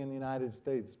Iranians living in the United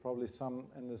States, probably some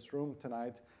in this room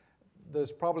tonight.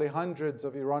 There's probably hundreds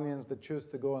of Iranians that choose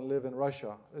to go and live in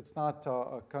Russia. It's not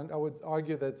I would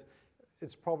argue that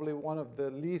it's probably one of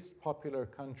the least popular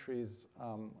countries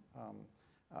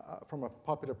from a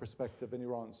popular perspective in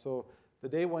Iran. So the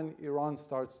day when Iran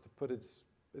starts to put its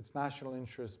national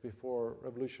interests before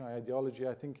revolutionary ideology,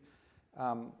 I think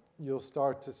you'll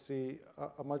start to see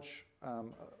a much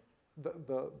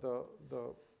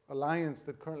the alliance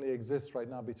that currently exists right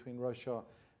now between Russia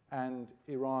and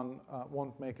Iran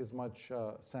won't make as much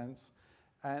sense.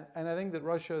 And I think that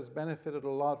Russia has benefited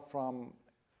a lot from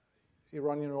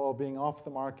Iranian oil being off the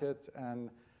market and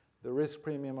the risk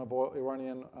premium of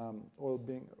Iranian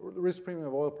risk premium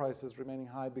of oil prices remaining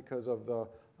high because of the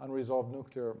unresolved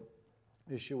nuclear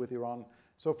issue with Iran.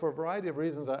 So for a variety of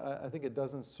reasons, I think it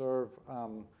doesn't serve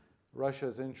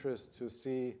Russia's interest to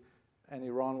see an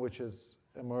Iran which has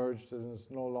emerged and is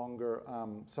no longer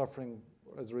suffering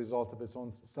as a result of its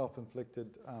own self-inflicted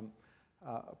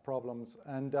problems.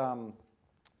 And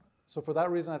so for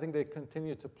that reason, I think they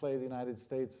continue to play the United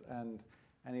States and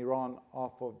Iran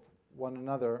off of one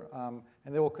another,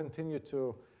 and they will continue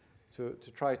to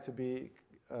try to be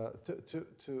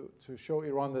to show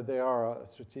Iran that they are a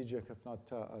strategic, if not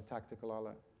a tactical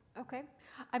ally. Okay,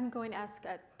 I'm going to ask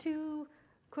 2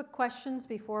 quick questions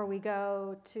before we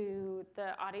go to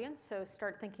the audience. So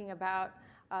start thinking about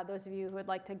those of you who would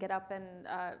like to get up and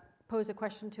pose a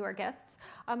question to our guests.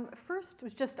 First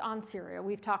was just on Syria.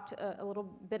 We've talked a little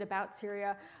bit about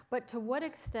Syria, but to what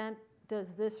extent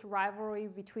does this rivalry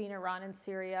between Iran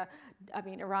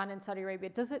and Iran and Saudi Arabia,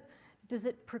 does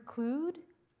it preclude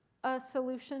a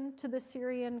solution to the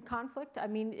Syrian conflict? I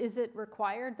mean, is it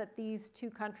required that these 2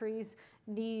 countries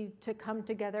need to come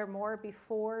together more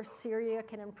before Syria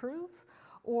can improve?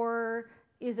 Or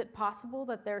is it possible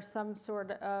that there's some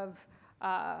sort of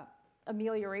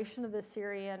amelioration of the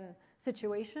Syrian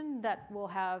situation that will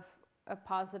have a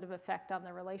positive effect on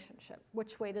the relationship?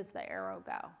 Which way does the arrow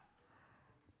go?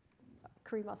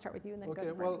 Karim, I'll start with you and then go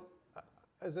to Bernie. Well,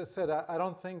 as I said, I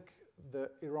don't think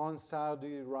the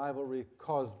Iran-Saudi rivalry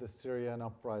caused the Syrian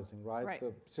uprising, right?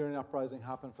 The Syrian uprising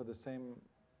happened for the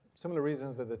similar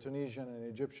reasons that the Tunisian and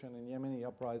Egyptian and Yemeni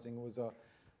uprising was a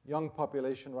young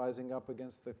population rising up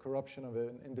against the corruption of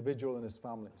an individual and his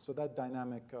family. So that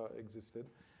dynamic existed.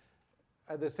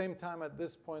 At the same time, at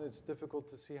this point, it's difficult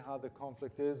to see how the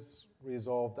conflict is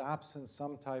resolved, absent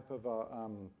some type of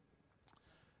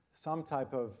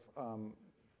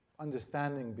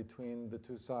understanding between the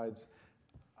 2 sides.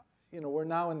 We're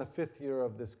now in the 5th year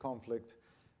of this conflict.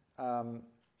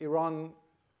 Iran,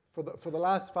 for the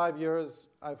last 5 years,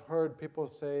 I've heard people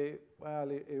say,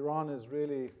 well, Iran is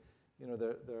really,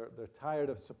 they're tired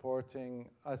of supporting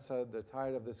Assad, they're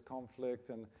tired of this conflict,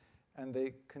 and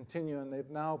they continue, and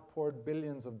they've now poured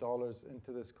billions of dollars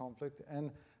into this conflict. And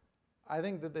I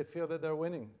think that they feel that they're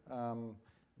winning,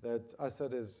 that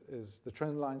Assad the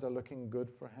trend lines are looking good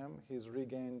for him. He's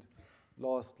regained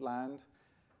lost land.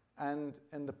 And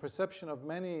in the perception of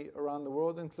many around the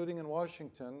world, including in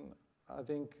Washington, I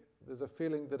think there's a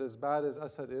feeling that as bad as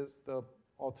Assad is, the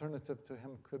alternative to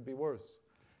him could be worse.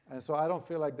 And so I don't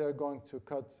feel like they're going to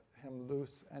cut him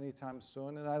loose anytime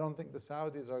soon. And I don't think the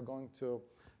Saudis are going to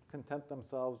content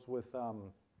themselves with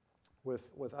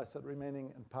Assad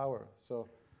remaining in power. So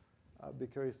I'd be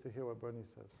curious to hear what Bernie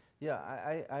says. Yeah,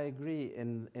 I agree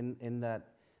in that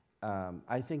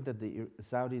I think that the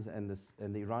Saudis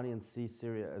and the Iranians see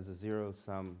Syria as a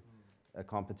zero-sum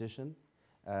competition.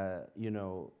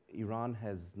 Iran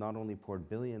has not only poured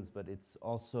billions, but it's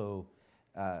also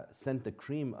sent the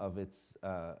cream of its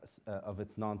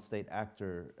non-state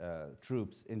actor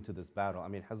troops into this battle. I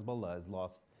mean, Hezbollah has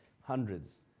lost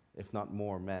hundreds, if not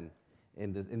more, men.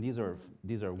 And these are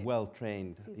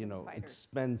well-trained, fighters.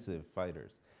 expensive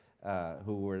fighters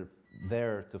who were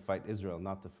there to fight Israel,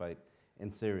 not to fight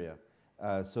in Syria.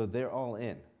 So they're all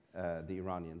in, the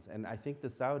Iranians. And I think the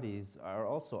Saudis are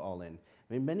also all in.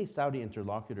 I mean, many Saudi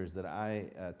interlocutors that I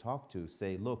talk to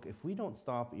say, look, if we don't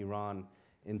stop Iran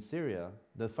in Syria,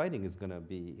 the fighting is going to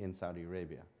be in Saudi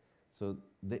Arabia. So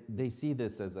they see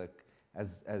this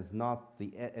as not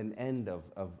an end of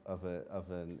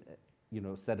an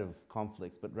set of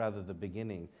conflicts, but rather the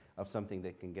beginning of something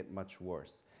that can get much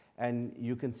worse. And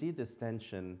you can see this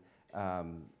tension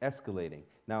escalating.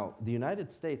 Now, the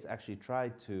United States actually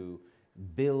tried to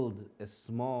build a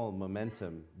small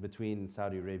momentum between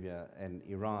Saudi Arabia and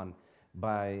Iran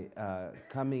by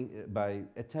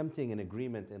attempting an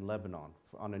agreement in Lebanon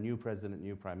on a new president,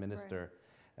 new prime minister.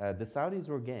 Right. The Saudis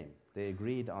were game. They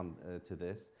agreed to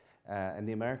this. And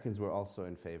the Americans were also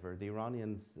in favor. The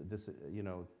Iranians,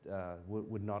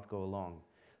 would not go along.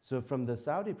 So from the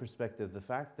Saudi perspective, the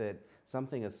fact that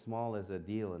something as small as a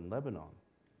deal in Lebanon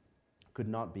could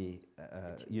not be,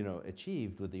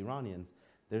 achieved with the Iranians,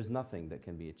 there's nothing that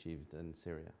can be achieved in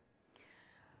Syria.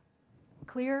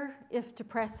 Clear, if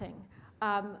depressing.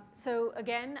 So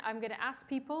again, I'm going to ask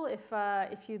people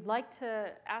if you'd like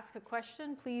to ask a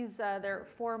question, please. There are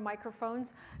 4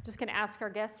 microphones. Just going to ask our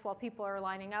guests while people are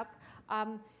lining up.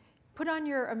 Put on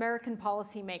your American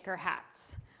policymaker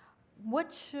hats.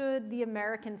 What should the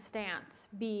American stance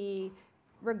be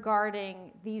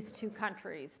regarding these two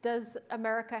countries? Does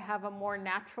America have a more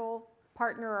natural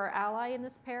partner or ally in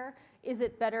this pair? Is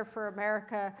it better for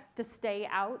America to stay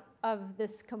out of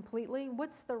this completely?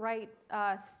 What's the right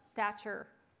stature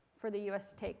for the U.S.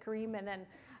 to take? Karim and then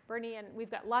Bernie, and we've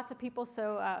got lots of people,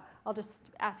 so I'll just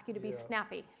ask you to be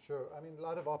snappy. Sure. I mean, a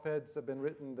lot of op-eds have been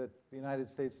written that the United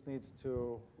States needs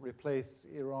to replace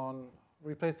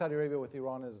Saudi Arabia with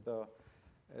Iran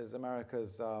as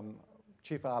America's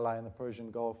chief ally in the Persian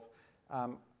Gulf.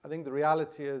 I think the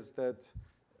reality is that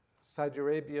Saudi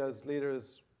Arabia's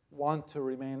leaders want to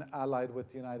remain allied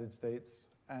with the United States,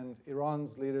 and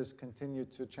Iran's leaders continue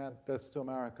to chant death to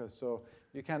America. So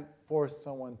you can't force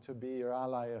someone to be your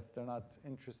ally if they're not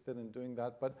interested in doing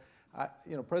that. But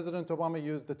President Obama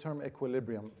used the term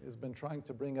equilibrium. He's been trying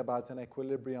to bring about an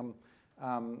equilibrium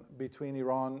between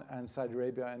Iran and Saudi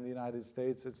Arabia and the United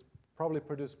States. It's probably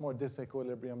produced more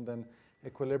disequilibrium than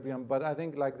equilibrium. But I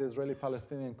think like the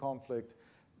Israeli-Palestinian conflict,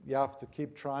 you have to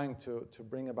keep trying to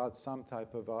bring about some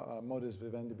type of modus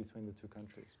vivendi between the two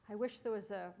countries. I wish there was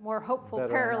a more hopeful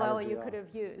Better parallel analogy, you could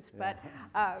have used. But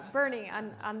Bernie,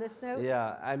 on this note?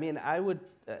 Yeah, I mean, I would,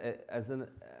 as an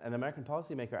American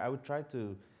policymaker, I would try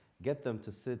to get them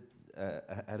to sit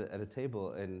at a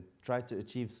table and try to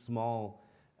achieve small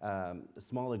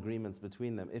agreements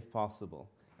between them, if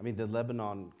possible. I mean, the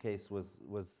Lebanon case was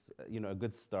a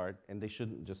good start, and they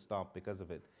shouldn't just stop because of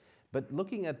it. But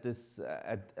looking at this,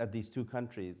 at these two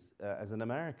countries, as an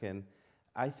American,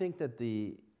 I think that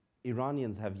the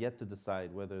Iranians have yet to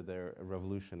decide whether they're a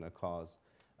revolution, a cause,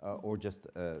 or just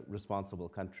a responsible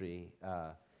country,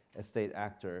 a state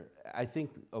actor. I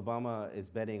think Obama is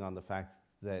betting on the fact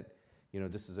that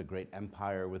this is a great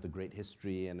empire with a great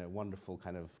history and a wonderful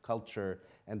kind of culture,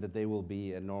 and that they will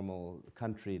be a normal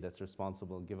country that's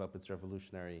responsible and give up its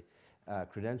revolutionary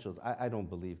credentials. I don't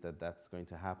believe that that's going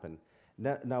to happen.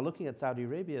 Now, looking at Saudi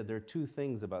Arabia, there are two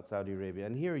things about Saudi Arabia.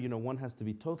 And here, one has to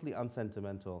be totally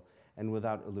unsentimental and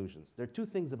without illusions. There are two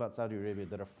things about Saudi Arabia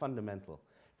that are fundamental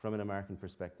from an American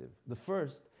perspective. The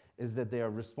first is that they are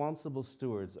responsible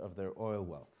stewards of their oil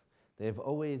wealth. They have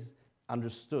always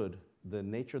understood the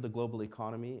nature of the global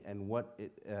economy and what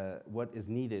is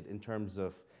needed in terms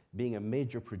of being a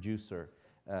major producer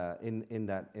in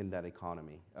that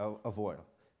economy of oil.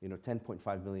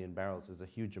 10.5 million barrels is a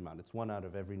huge amount. It's 1 out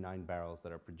of every 9 barrels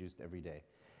that are produced every day.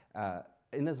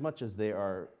 In as much as they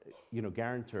are,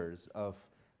 guarantors of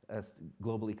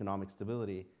global economic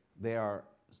stability, they are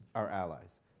our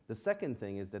allies. The second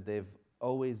thing is that they've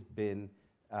always been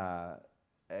a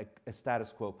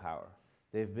status quo power.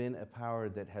 They've been a power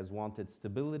that has wanted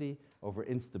stability over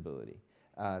instability.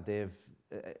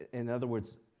 In other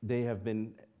words, they have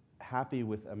been happy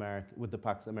with the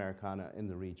Pax Americana in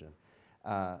the region.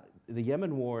 The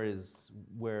Yemen war is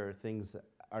where things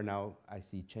are now, I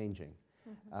see, changing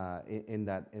in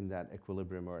that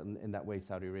equilibrium, or in that way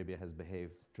Saudi Arabia has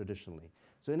behaved traditionally.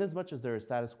 So in as much as they're a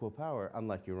status quo power,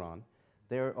 unlike Iran,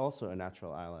 they're also a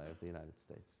natural ally of the United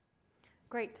States.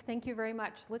 Great, thank you very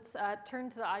much. Let's turn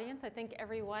to the audience. I think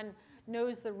everyone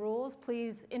knows the rules.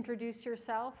 Please introduce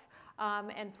yourself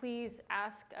and please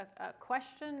ask a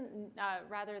question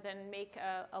rather than make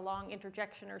a long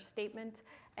interjection or statement.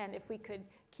 And if we could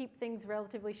keep things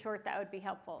relatively short, that would be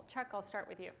helpful. Chuck, I'll start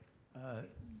with you.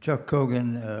 Chuck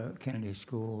Kogan, Kennedy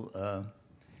School.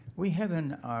 We have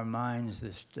in our minds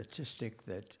the statistic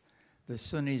that the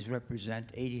Sunnis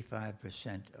represent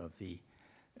 85% of the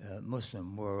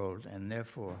Muslim world, and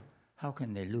therefore, how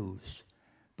can they lose?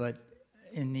 But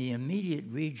in the immediate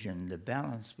region, the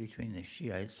balance between the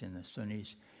Shiites and the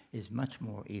Sunnis is much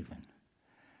more even.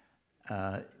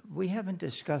 We haven't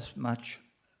discussed much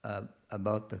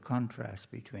about the contrast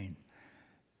between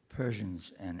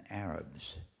Persians and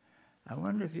Arabs. I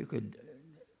wonder if you could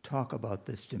talk about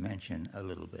this dimension a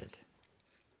little bit.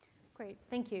 Great,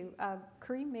 thank you.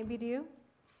 Karim, maybe to you?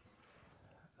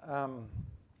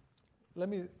 Let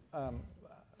me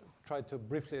try to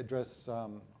briefly address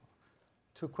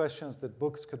two questions that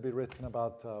books could be written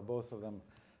about both of them.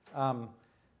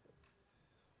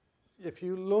 If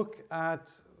you look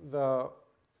at the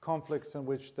conflicts in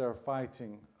which they're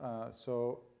fighting,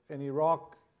 so in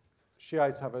Iraq,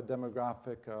 Shiites have a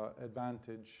demographic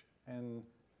advantage. In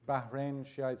Bahrain,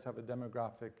 Shiites have a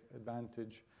demographic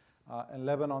advantage. In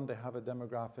Lebanon, they have a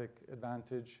demographic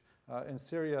advantage. In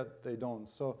Syria, they don't.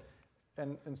 So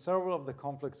in several of the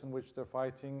conflicts in which they're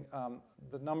fighting,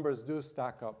 the numbers do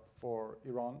stack up for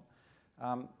Iran.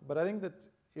 But I think that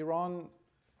Iran,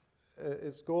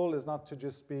 its goal is not to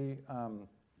just be,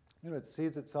 it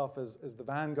sees itself as the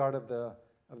vanguard of the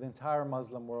entire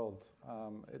Muslim world.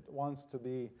 It wants to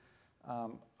be,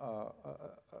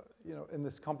 in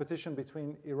this competition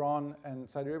between Iran and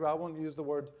Saudi Arabia. I won't use the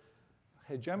word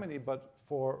hegemony, but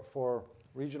for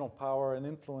regional power and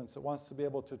influence, it wants to be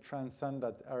able to transcend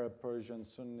that Arab, Persian,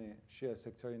 Sunni, Shia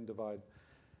sectarian divide.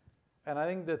 And I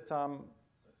think that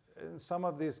in some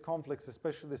of these conflicts,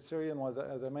 especially the Syrian ones,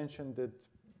 as I mentioned,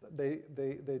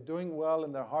 they're doing well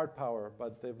in their hard power,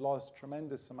 but they've lost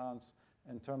tremendous amounts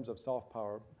in terms of soft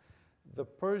power. The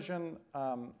Persian,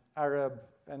 Arab,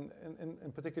 and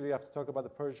in particular, you have to talk about the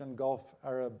Persian Gulf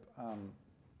Arab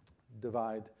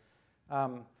divide.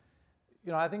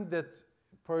 I think that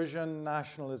Persian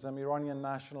nationalism, Iranian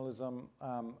nationalism,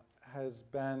 has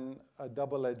been a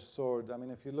double-edged sword. I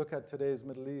mean, if you look at today's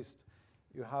Middle East,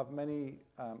 you have many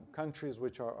countries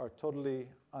which are totally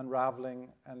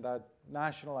unraveling, and that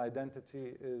national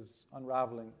identity is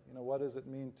unraveling. What does it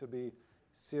mean to be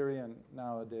Syrian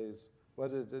nowadays?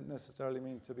 What does it necessarily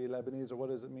mean to be Lebanese, or what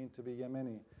does it mean to be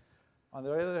Yemeni? On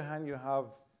the other hand, you have,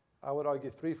 I would argue,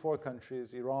 3-4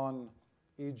 countries, Iran,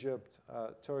 Egypt,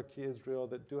 Turkey, Israel,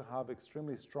 that do have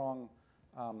extremely strong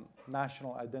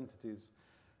national identities.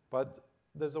 But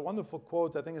there's a wonderful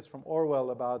quote, I think it's from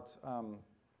Orwell, about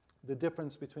the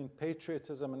difference between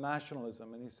patriotism and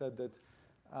nationalism. And he said that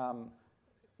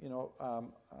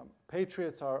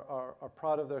patriots are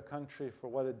proud of their country for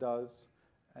what it does,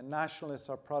 and nationalists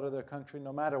are proud of their country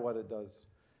no matter what it does.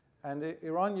 And in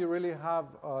Iran, you really have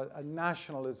a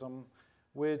nationalism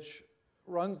which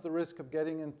runs the risk of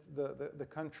getting into the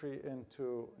country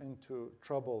into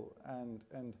trouble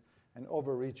and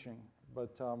overreaching.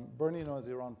 But Bernie knows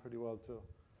Iran pretty well too.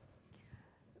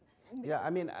 Yeah, I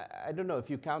mean, I don't know. If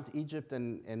you count Egypt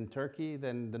and Turkey,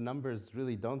 then the numbers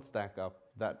really don't stack up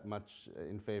that much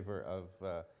in favor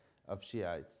of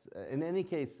Shiites. In any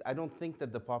case, I don't think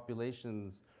that the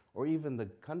populations or even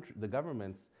the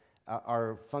governments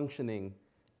are functioning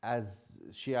as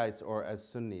Shiites or as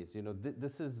Sunnis.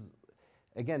 This is,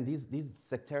 again, these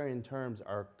sectarian terms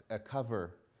are a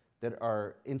cover that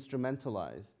are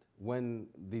instrumentalized when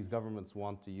these governments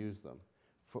want to use them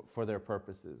for their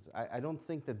purposes. I don't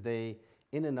think that they,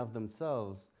 in and of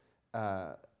themselves,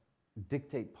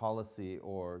 dictate policy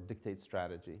or dictate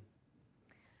strategy.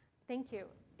 Thank you.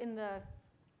 In the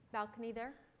balcony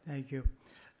there. Thank you.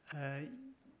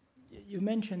 You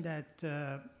mentioned that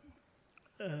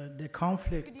the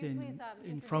conflict Could you please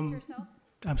introduce from yourself?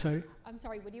 I'm sorry? I'm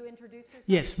sorry, would you introduce yourself?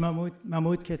 Yes,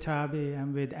 Mahmoud Ketabi.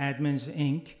 I'm with Admins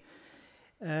Inc.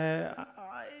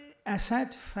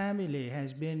 Assad family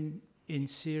has been in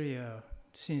Syria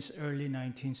since early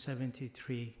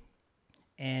 1973,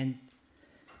 and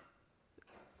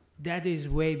that is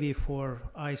way before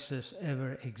ISIS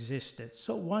ever existed.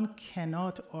 So one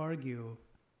cannot argue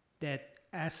that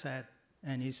Assad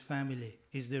and his family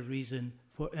is the reason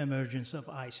for emergence of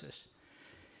ISIS.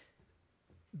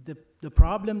 The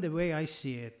problem, the way I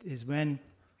see it, is when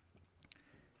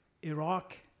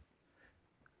Iraq,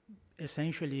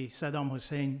 essentially Saddam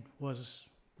Hussein was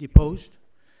deposed,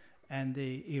 and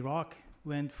Iraq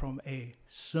went from a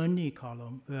Sunni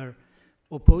column where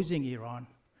opposing Iran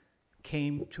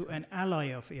came to an ally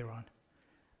of Iran.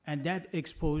 And that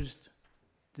exposed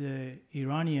the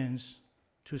Iranians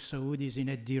to Saudis in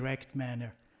a direct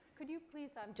manner. Could you please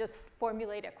just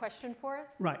formulate a question for us?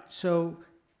 Right. So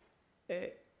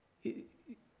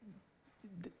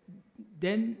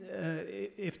then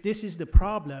if this is the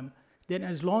problem, then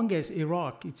as long as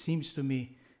Iraq, it seems to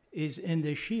me, is in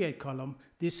the Shiite column,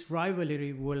 this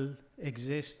rivalry will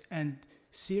exist, and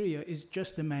Syria is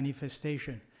just a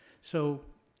manifestation. So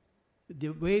the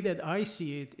way that I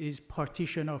see it is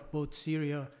partition of both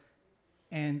Syria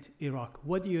and Iraq.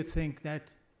 What do you think that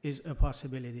is a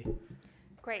possibility?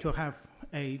 Great. To have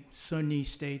a Sunni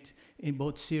state in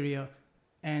both Syria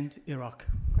and Iraq?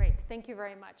 Great, thank you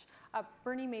very much.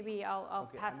 Bernie, maybe I'll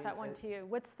Okay, pass that one to you.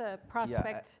 What's the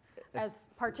prospect as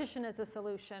partition as a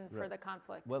solution for the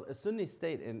conflict? Well, a Sunni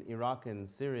state in Iraq and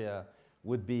Syria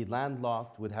would be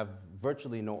landlocked, would have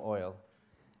virtually no oil,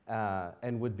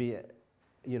 and would be,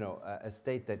 a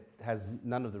state that has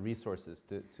none of the resources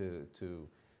to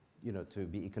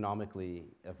be economically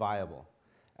viable.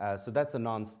 So that's a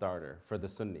non-starter for the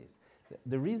Sunnis.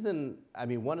 The reason,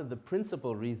 one of the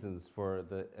principal reasons for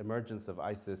the emergence of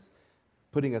ISIS,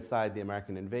 putting aside the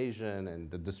American invasion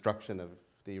and the destruction of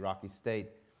the Iraqi state,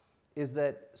 is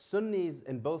that Sunnis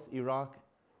in both Iraq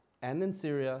and in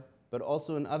Syria, but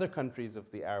also in other countries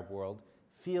of the Arab world,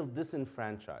 feel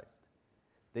disenfranchised.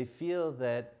 They feel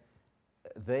that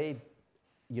they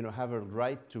have a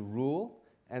right to rule,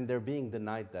 and they're being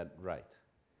denied that right.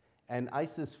 And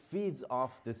ISIS feeds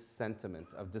off this sentiment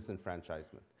of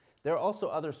disenfranchisement. There are also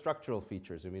other structural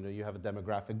features. You have a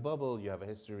demographic bubble, you have a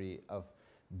history of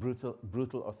brutal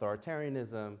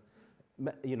authoritarianism,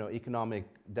 economic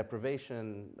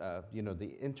deprivation,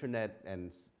 the internet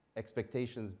and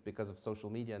expectations because of social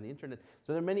media and the internet.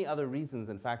 So there are many other reasons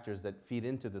and factors that feed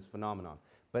into this phenomenon.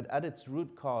 But at its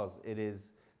root cause, it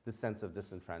is the sense of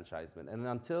disenfranchisement. And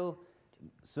until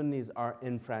Sunnis are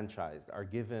enfranchised, are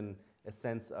given a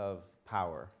sense of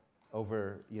power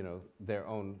over their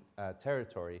own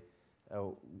territory,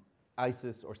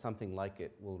 ISIS or something like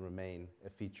it will remain a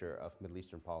feature of Middle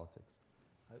Eastern politics.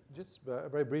 Just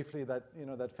very briefly, that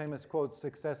that famous quote,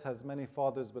 "Success has many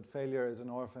fathers, but failure is an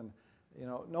orphan."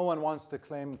 No one wants to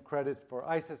claim credit for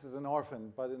ISIS as an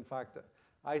orphan, but in fact,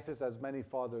 ISIS has many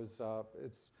fathers.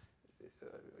 It's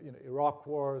Iraq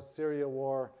war, Syria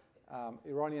war,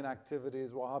 Iranian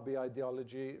activities, Wahhabi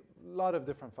ideology, a lot of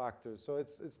different factors. So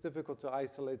it's difficult to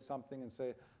isolate something and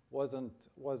say wasn't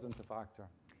a factor.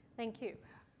 Thank you.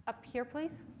 Up here,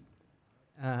 please.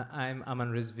 I'm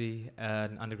Aman Rizvi,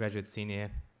 an undergraduate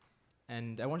senior,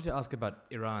 and I wanted to ask about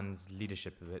Iran's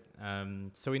leadership a bit.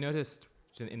 So we noticed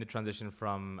in the transition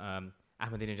from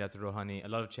Ahmadinejad to Rouhani, a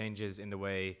lot of changes in the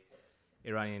way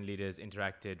Iranian leaders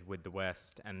interacted with the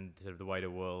West and sort of the wider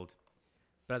world.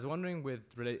 But I was wondering, with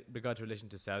regard to relation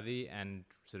to Saudi and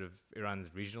sort of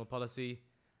Iran's regional policy,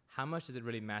 how much does it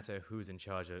really matter who's in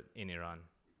charge in Iran?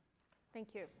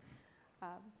 Thank you.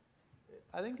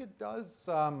 I think it does.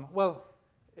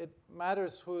 It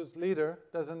matters who's leader.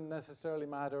 Doesn't necessarily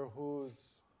matter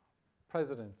who's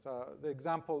president.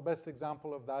 The best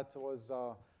example of that was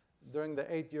during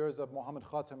the 8 years of Mohammad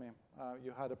Khatami.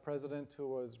 You had a president who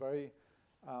was very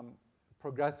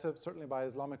progressive, certainly by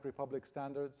Islamic Republic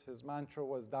standards. His mantra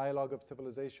was dialogue of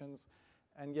civilizations,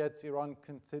 and yet Iran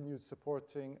continued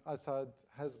supporting Assad,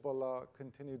 Hezbollah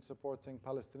continued supporting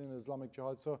Palestinian Islamic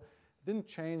Jihad. So it didn't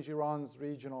change Iran's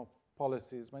regional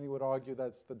policies. Many would argue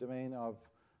that's the domain of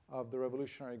the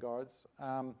Revolutionary Guards.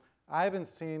 I haven't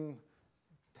seen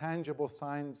tangible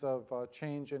signs of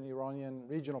change in Iranian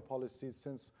regional policies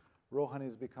since Rouhani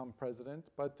has become president.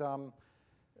 But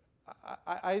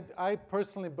I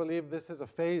personally believe this is a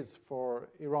phase for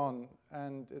Iran,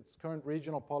 and its current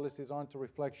regional policies aren't a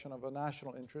reflection of a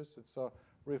national interest. It's a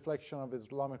reflection of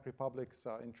Islamic Republic's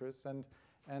interests.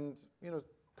 And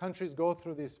countries go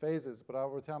through these phases, but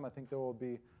over time I think there will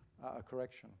be a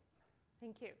correction.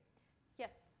 Thank you. Yes.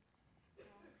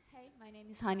 Hey, my name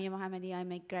is Hania Mohammadi.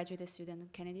 I'm a graduate student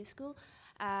at Kennedy School.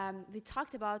 We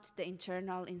talked about the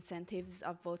internal incentives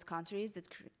of both countries that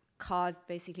caused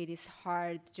basically this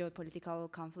hard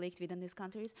geopolitical conflict within these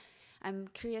countries. I'm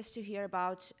curious to hear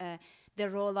about the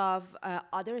role of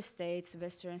other states,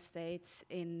 Western states,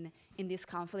 in this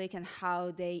conflict, and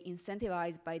how they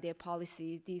incentivize by their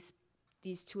policies these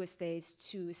these two states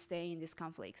to stay in these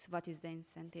conflicts? What is the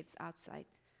incentives outside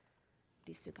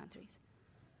these two countries?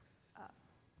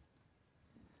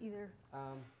 Either.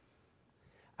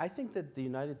 I think that the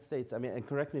United States, I mean, and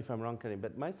correct me if I'm wrong, Karim,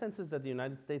 but my sense is that the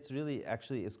United States really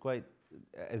actually is quite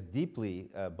as deeply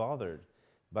bothered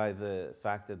by the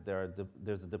fact that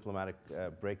there's a diplomatic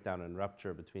breakdown and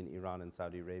rupture between Iran and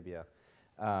Saudi Arabia.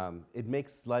 It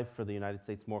makes life for the United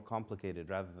States more complicated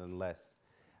rather than less.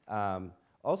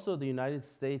 Also, the United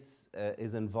States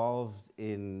is involved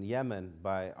in Yemen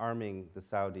by arming the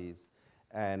Saudis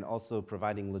and also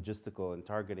providing logistical and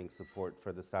targeting support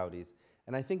for the Saudis.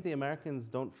 And I think the Americans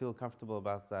don't feel comfortable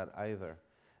about that either.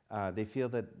 They feel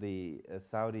that the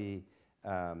Saudi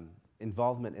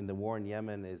involvement in the war in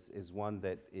Yemen is one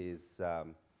that is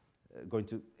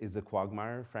is a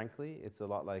quagmire, frankly. It's a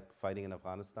lot like fighting in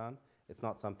Afghanistan. It's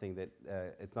not something that,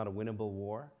 it's not a winnable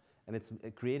war, and it's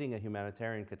creating a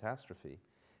humanitarian catastrophe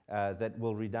that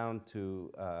will redound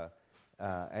to,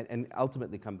 and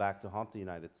ultimately come back to haunt the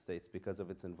United States because of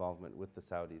its involvement with the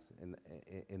Saudis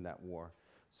in that war.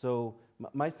 So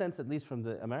my sense, at least from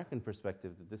the American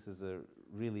perspective, that this is a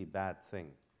really bad thing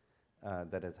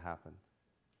that has happened.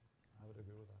 I would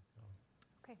agree with that.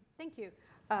 Yeah. Okay, thank you.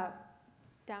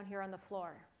 Down here on the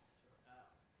floor.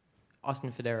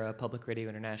 Austin Federa, Public Radio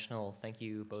International. Thank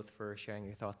you both for sharing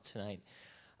your thoughts tonight.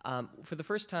 For the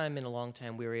first time in a long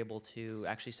time, we were able to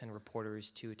actually send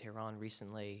reporters to Tehran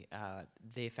recently.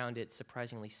 They found it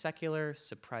surprisingly secular,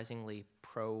 surprisingly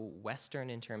pro-Western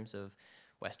in terms of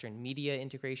Western media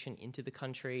integration into the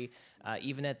country.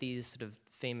 Even at these sort of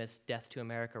famous Death to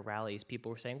America rallies,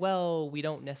 people were saying, well, we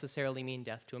don't necessarily mean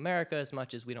death to America as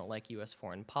much as we don't like US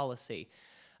foreign policy.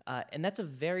 And that's a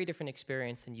very different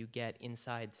experience than you get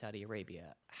inside Saudi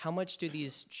Arabia. How much do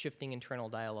these shifting internal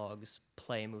dialogues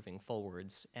play moving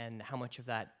forwards, and how much of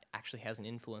that actually has an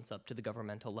influence up to the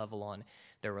governmental level on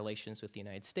their relations with the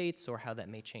United States, or how that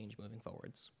may change moving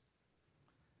forwards?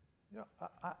 Yeah,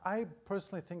 I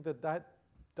personally think that that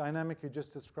dynamic you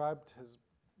just described has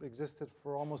existed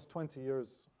for almost 20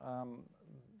 years.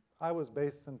 I was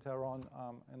based in Tehran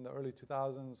in the early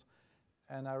 2000s,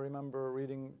 and I remember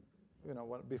reading,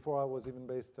 before I was even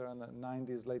based there in the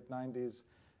 90s, late 90s,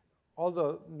 all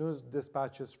the news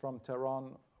dispatches from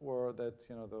Tehran were that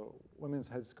the women's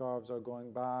headscarves are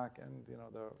going back, and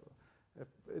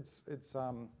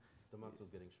The manto's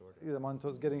getting shorter. The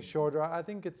manto's getting shorter. I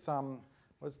think it's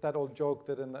what's that old joke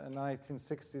that in the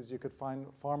 1960s you could find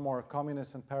far more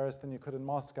communists in Paris than you could in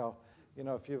Moscow.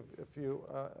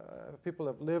 If people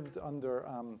have lived under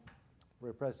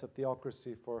repressive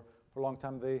theocracy for a long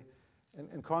time, they,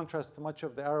 in contrast to much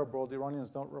of the Arab world, Iranians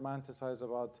don't romanticize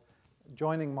about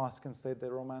joining mosque and state. They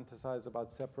romanticize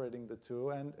about separating the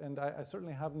two. And I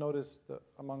certainly have noticed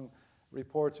among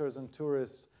reporters and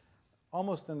tourists,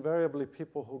 almost invariably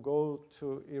people who go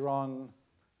to Iran,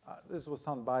 this will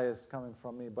sound biased coming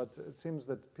from me, but it seems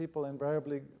that people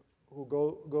invariably who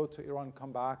go to Iran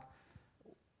come back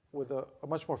with a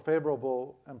much more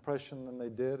favorable impression than they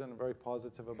did, and very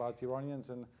positive about Iranians.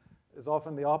 And is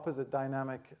often the opposite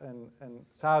dynamic in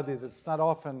Saudis. It's not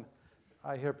often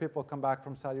I hear people come back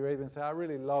from Saudi Arabia and say, I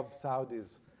really love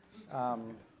Saudis.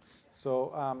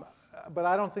 But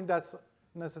I don't think that's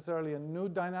necessarily a new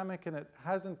dynamic, and it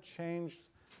hasn't changed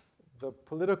the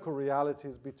political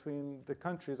realities between the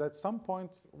countries. At some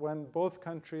point, when both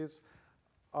countries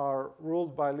are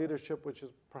ruled by leadership which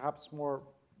is perhaps more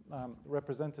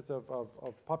representative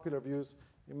of popular views,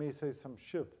 you may see some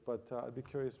shift, but I'd be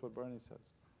curious what Bernie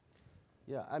says.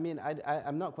 Yeah, I mean,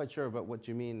 I'm not quite sure about what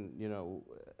you mean,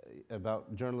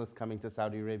 about journalists coming to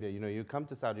Saudi Arabia. You come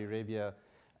to Saudi Arabia,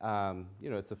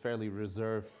 it's a fairly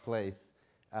reserved place.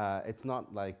 It's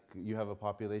not like you have a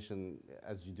population,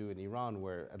 as you do in Iran,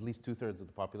 where at least 2/3 of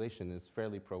the population is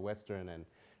fairly pro-Western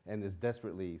and is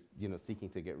desperately, seeking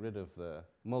to get rid of the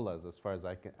mullahs, as far as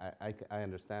I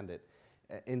understand it.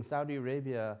 In Saudi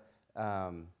Arabia,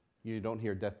 you don't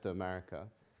hear death to America.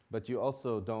 But you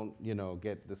also don't,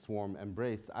 get this warm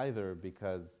embrace either,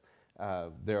 because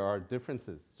there are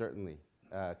differences, certainly,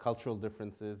 cultural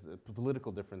differences,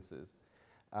 political differences,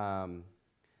 and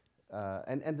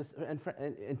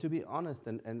to be honest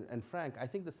and frank, I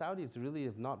think the Saudis really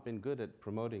have not been good at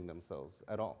promoting themselves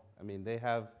at all. I mean, they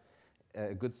have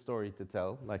a good story to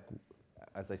tell, like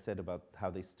as I said about how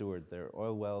they steward their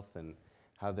oil wealth and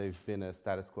how they've been a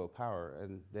status quo power,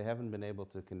 and they haven't been able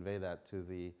to convey that to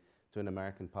an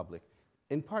American public,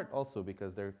 in part also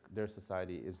because their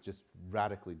society is just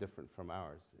radically different from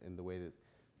ours in the way that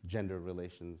gender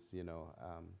relations,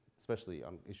 especially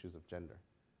on issues of gender.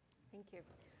 Thank you.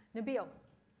 Nabil.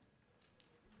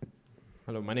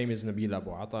 Hello, my name is Nabil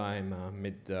Abu Ata. I'm a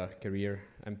mid-career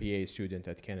MPA student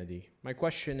at Kennedy. My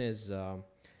question is,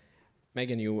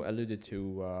 Megan, you alluded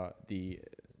to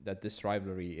that this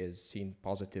rivalry is seen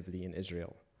positively in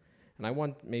Israel. And I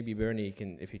want maybe Bernie,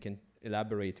 if he can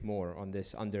elaborate more on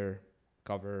this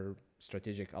undercover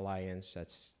strategic alliance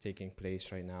that's taking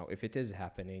place right now. If it is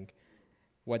happening,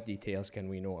 what details can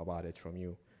we know about it from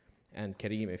you? And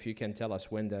Karim, if you can tell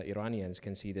us when the Iranians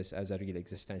can see this as a real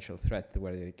existential threat,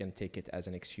 where they can take it as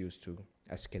an excuse to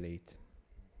escalate.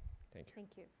 Thank you.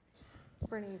 Thank you.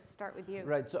 Bernie, start with you.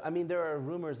 Right, so I mean, there are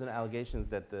rumors and allegations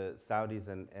that the Saudis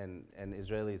and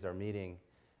Israelis are meeting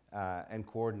and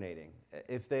coordinating.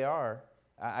 If they are,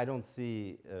 I don't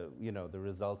see, the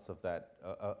results of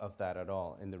that at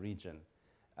all in the region.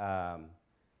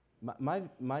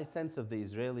 My sense of the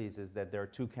Israelis is that there are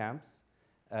two camps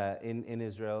in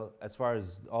Israel as far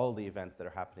as all the events that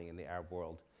are happening in the Arab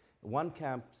world. One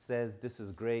camp says this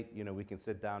is great, we can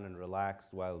sit down and relax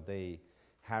while they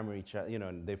hammer each other,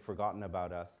 and they've forgotten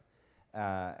about us,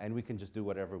 and we can just do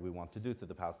whatever we want to do to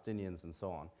the Palestinians and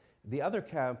so on. The other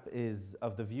camp is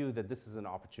of the view that this is an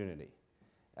opportunity.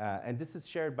 And this is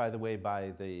shared, by the way,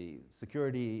 by the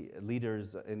security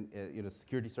leaders,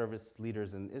 security service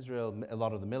leaders in Israel, a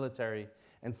lot of the military,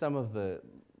 and some of the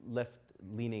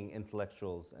left-leaning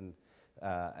intellectuals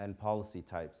and policy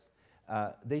types.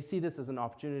 They see this as an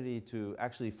opportunity to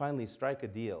actually finally strike a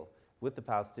deal with the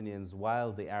Palestinians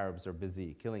while the Arabs are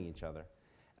busy killing each other.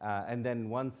 And then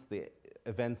once the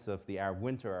events of the Arab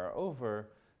winter are over,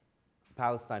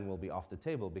 Palestine will be off the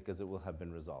table because it will have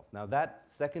been resolved. Now that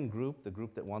second group, the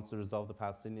group that wants to resolve the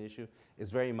Palestinian issue,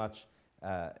 is very much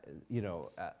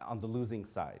on the losing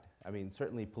side. I mean,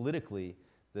 certainly politically,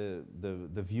 the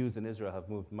views in Israel have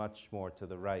moved much more to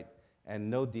the right, and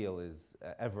no deal is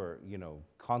ever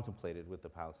contemplated with the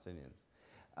Palestinians.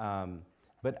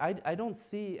 But I don't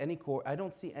see any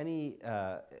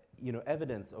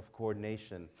evidence of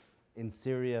coordination in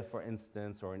Syria, for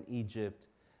instance, or in Egypt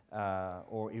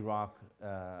or Iraq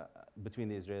between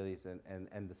the Israelis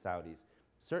and the Saudis.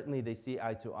 Certainly, they see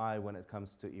eye to eye when it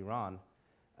comes to Iran,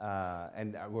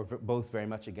 and we're both very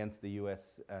much against the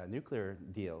U.S. Nuclear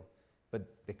deal, but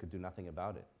they could do nothing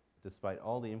about it, despite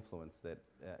all the influence that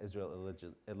Israel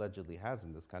allegedly has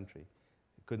in this country.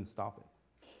 It couldn't stop it.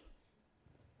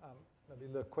 Maybe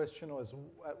the question was,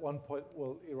 at one point,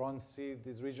 will Iran see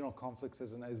these regional conflicts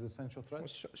as an existential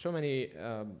threat? So many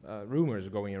rumors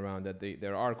going around that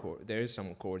there is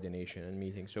some coordination and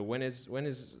meetings. So when is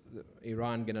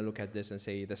Iran going to look at this and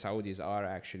say the Saudis are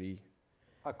actually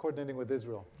coordinating with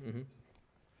Israel?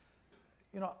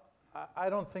 Mm-hmm. I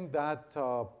don't think that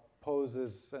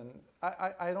poses, and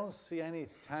I don't see any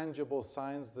tangible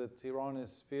signs that Iran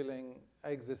is feeling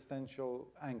existential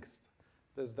angst.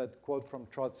 There's that quote from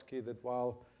Trotsky that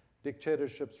while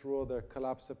dictatorships rule, their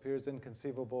collapse appears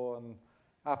inconceivable, and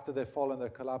after they've fallen, their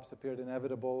collapse appeared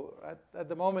inevitable. At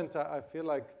the moment, I feel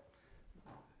like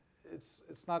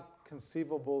it's not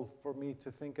conceivable for me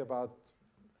to think about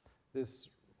this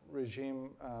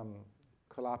regime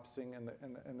collapsing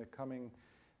in the coming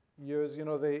years.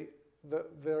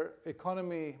 Their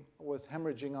economy was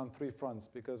hemorrhaging on three fronts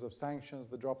because of sanctions,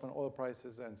 the drop in oil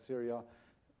prices, and Syria.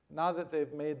 Now that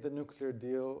they've made the nuclear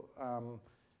deal,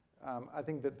 I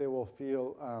think that they will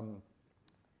feel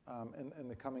in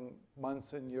the coming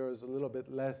months and years a little bit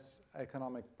less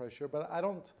economic pressure. But I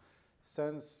don't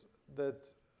sense that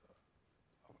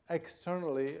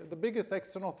externally, the biggest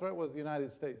external threat was the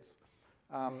United States.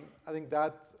 I think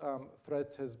that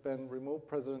threat has been removed.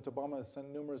 President Obama has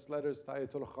sent numerous letters to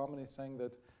Ayatollah Khamenei saying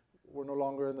that we're no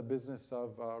longer in the business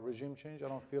of regime change. I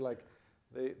don't feel like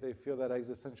they feel that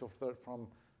existential threat from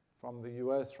the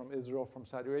US, from Israel, from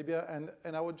Saudi Arabia.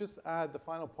 And I would just add the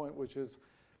final point, which is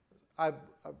I've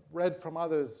read from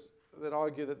others that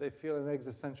argue that they feel an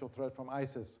existential threat from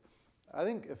ISIS. I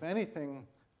think, if anything,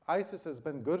 ISIS has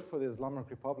been good for the Islamic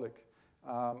Republic.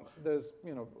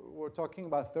 We're talking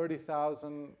about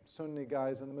 30,000 Sunni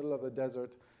guys in the middle of the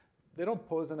desert. They don't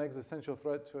pose an existential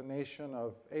threat to a nation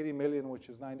of 80 million, which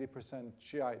is 90%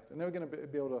 Shiite. And they're going to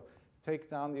be able to take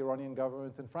down the Iranian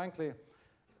government. And frankly,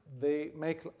 they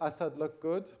make Assad look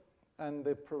good, and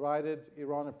they provided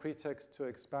Iran a pretext to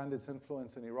expand its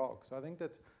influence in Iraq. So I think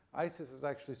that ISIS has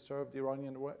actually served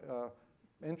Iranian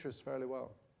interests fairly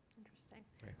well. Interesting.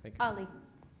 Right, thank you. Ali.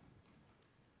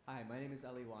 Hi, my name is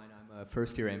Ali Wine. I'm a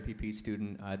first-year MPP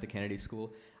student at the Kennedy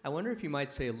School. I wonder if you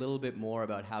might say a little bit more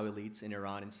about how elites in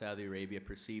Iran and Saudi Arabia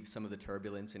perceive some of the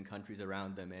turbulence in countries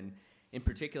around them, and in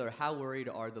particular, how worried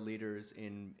are the leaders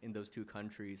in those two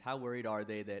countries? How worried are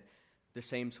they that the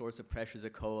same sorts of pressures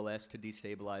that coalesce to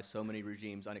destabilize so many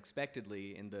regimes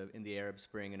unexpectedly in the Arab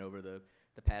Spring and over the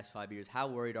the past 5 years. How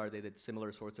worried are they that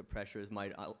similar sorts of pressures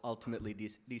might ultimately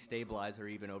destabilize or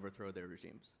even overthrow their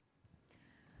regimes?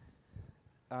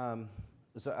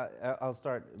 So I'll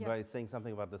start by saying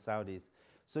something about the Saudis.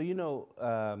 So,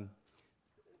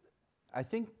 I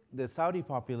think the Saudi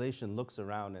population looks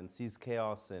around and sees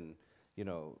chaos in,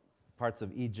 parts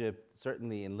of Egypt,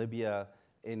 certainly in Libya,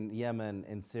 in Yemen,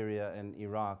 in Syria, and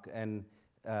Iraq, and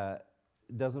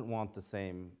doesn't want the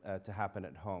same to happen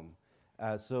at home.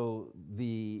 So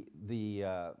the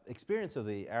experience of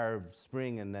the Arab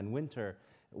Spring and then winter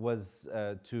was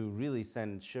to really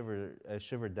send a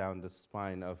shiver down the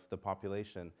spine of the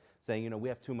population, saying, we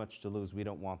have too much to lose, we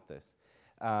don't want this.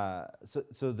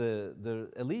 So the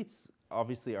elites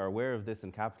obviously are aware of this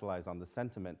and capitalize on the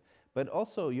sentiment, but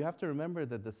also you have to remember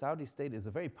that the Saudi state is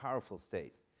a very powerful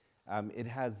state. It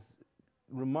has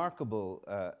remarkable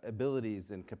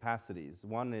abilities and capacities.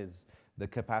 One is the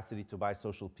capacity to buy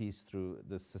social peace through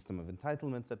the system of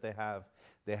entitlements that they have.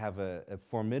 They have a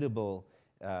formidable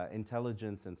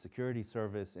intelligence and security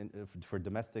service for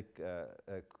domestic,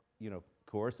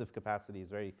 coercive capacities,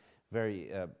 very,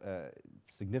 very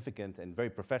significant and very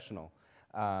professional.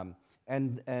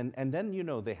 And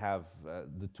then, they have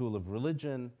the tool of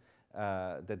religion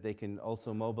that they can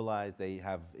also mobilize. They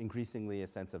have increasingly a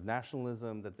sense of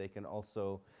nationalism that they can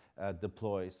also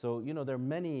deploy. So, there are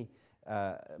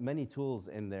many tools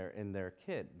in their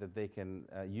kit that they can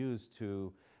use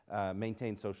to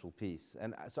maintain social peace.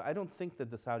 And so I don't think that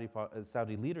the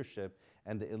Saudi leadership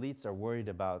and the elites are worried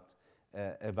about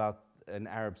an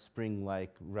Arab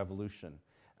Spring-like revolution.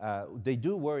 They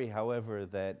do worry, however,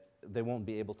 that they won't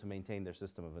be able to maintain their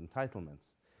system of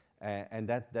entitlements. And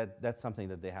that's something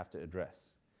that they have to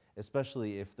address,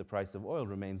 especially if the price of oil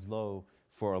remains low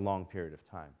for a long period of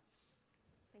time.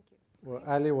 Thank you. Well,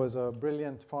 Ali was a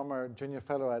brilliant former junior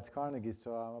fellow at Carnegie,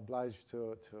 so I'm obliged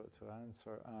to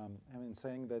answer him in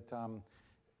saying that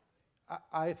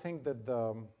I think that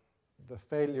the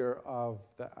failure of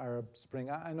the Arab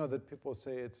Spring, I know that people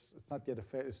say it's not yet a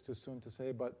failure, it's too soon to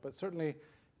say, but certainly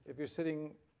if you're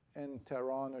sitting in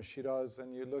Tehran or Shiraz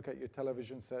and you look at your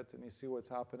television set and you see what's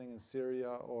happening in Syria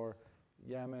or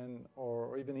Yemen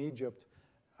or even Egypt,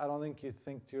 I don't think you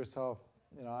think to yourself,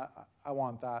 I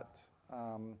want that.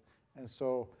 And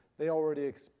so they already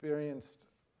experienced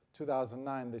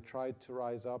 2009. They tried to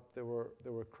rise up. They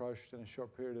were crushed in a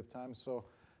short period of time. So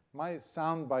my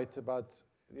soundbite about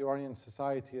the Iranian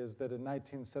society is that in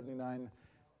 1979,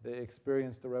 they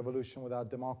experienced a revolution without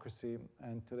democracy,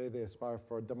 and today they aspire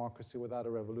for a democracy without a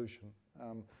revolution,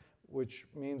 which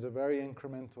means a very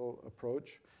incremental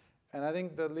approach. And I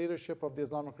think the leadership of the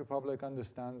Islamic Republic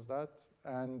understands that.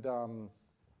 And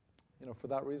for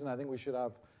that reason, I think we should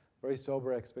have very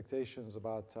sober expectations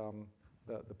about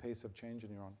the pace of change in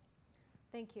Iran.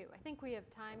 Thank you. I think we have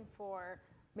time for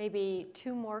maybe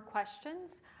 2 more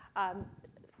questions.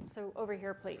 So over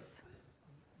here, please.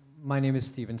 My name is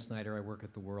Stephen Snyder. I work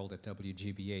at The World at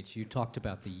WGBH. You talked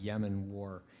about the Yemen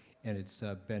war, and it's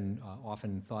been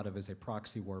often thought of as a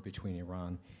proxy war between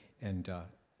Iran and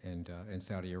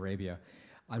Saudi Arabia.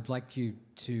 I'd like you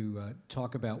to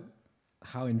talk about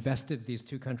how invested these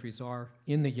 2 countries are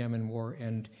in the Yemen war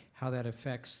and how that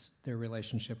affects their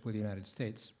relationship with the United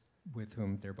States, with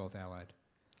whom they're both allied.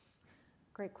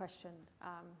 Great question.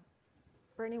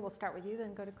 Bernie, we'll start with you,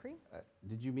 then go to Karim.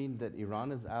 Did you mean that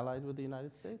Iran is allied with the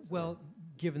United States? Well,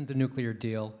 given the nuclear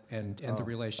deal and the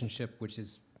relationship, which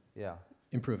is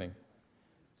improving.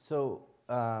 So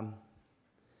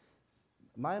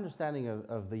my understanding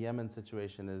of the Yemen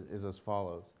situation is as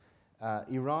follows.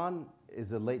 Iran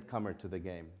is a latecomer to the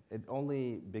game. It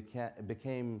only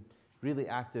became really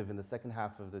active in the second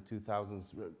half of the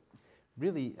 2000s,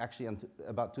 really actually until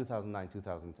about 2009,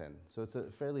 2010. So it's a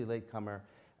fairly latecomer.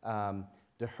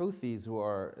 The Houthis, who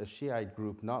are a Shiite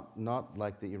group, not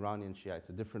like the Iranian Shiites,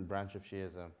 a different branch of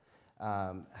Shiism,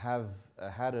 have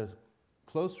had a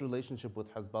close relationship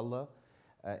with Hezbollah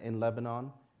in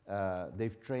Lebanon.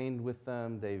 They've trained with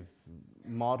them. They've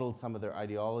modeled some of their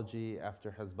ideology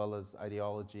after Hezbollah's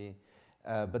ideology.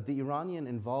 But the Iranian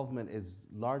involvement is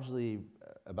largely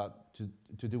about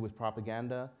to do with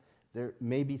propaganda. There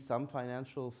may be some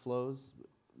financial flows,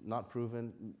 not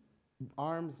proven.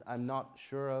 Arms, I'm not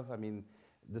sure of. I mean,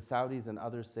 the Saudis and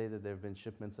others say that there have been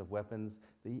shipments of weapons.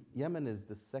 The Yemen is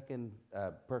the second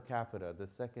per capita, the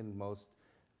second most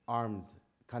armed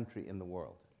country in the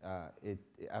world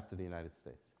after the United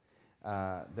States.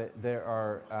 There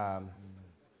are,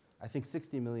 I think,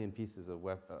 60 million pieces of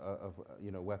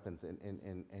weapons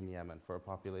in Yemen for a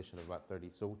population of about 30.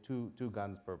 So two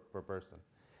guns per person,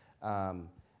 and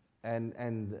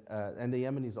the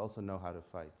Yemenis also know how to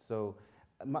fight. So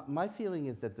my feeling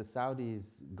is that the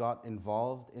Saudis got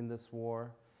involved in this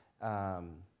war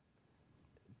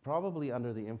probably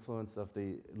under the influence of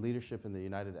the leadership in the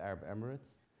United Arab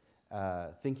Emirates,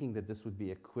 thinking that this would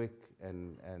be a quick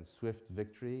and swift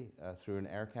victory through an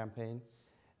air campaign,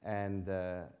 and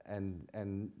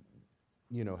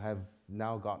have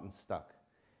now gotten stuck,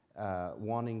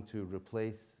 wanting to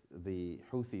replace the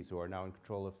Houthis, who are now in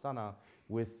control of Sana'a,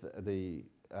 with the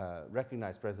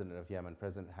recognized president of Yemen,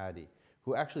 President Hadi,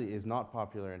 who actually is not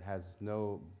popular and has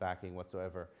no backing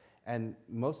whatsoever. And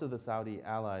most of the Saudi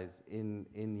allies in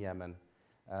Yemen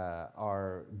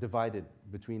are divided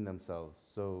between themselves.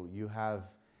 So you have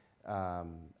a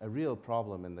real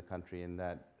problem in the country in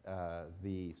that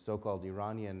the so-called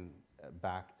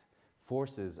Iranian-backed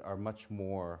forces are much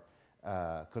more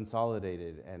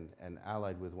consolidated and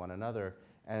allied with one another,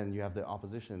 and you have the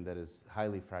opposition that is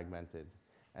highly fragmented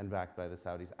and backed by the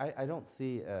Saudis. I don't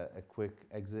see a quick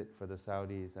exit for the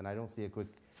Saudis, and I don't see a quick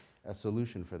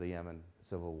solution for the Yemen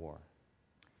civil war.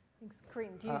 Thanks.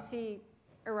 Karim, do you see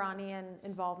Iranian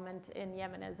involvement in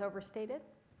Yemen as overstated?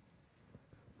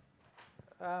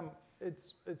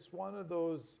 It's one of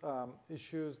those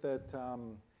issues that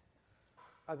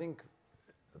I think,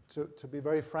 to be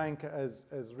very frank,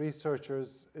 as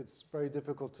researchers, it's very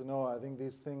difficult to know. I think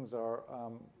these things are,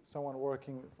 someone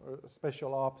working for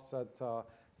special ops at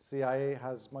CIA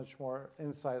has much more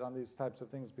insight on these types of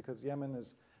things, because Yemen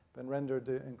has been rendered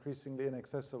increasingly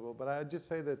inaccessible. But I'd just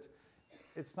say that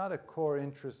it's not a core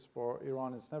interest for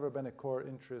Iran. It's never been a core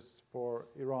interest for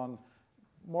Iran.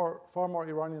 Far more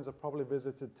Iranians have probably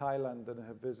visited Thailand than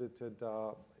have visited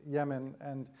Yemen.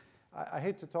 And I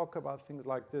hate to talk about things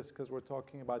like this because we're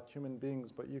talking about human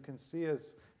beings, but you can see,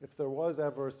 as if there was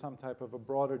ever some type of a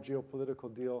broader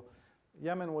geopolitical deal,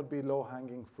 Yemen would be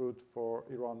low-hanging fruit for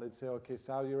Iran. They'd say, okay,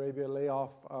 Saudi Arabia, lay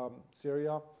off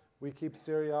Syria. We keep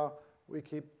Syria. We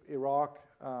keep Iraq.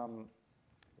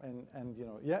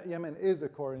 Yemen is a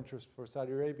core interest for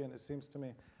Saudi Arabia, and it seems to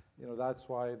me, that's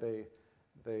why they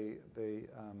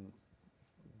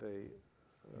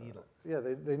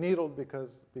needled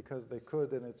because they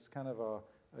could, and it's kind of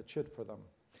a chit for them.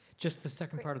 Just the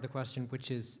second part of the question,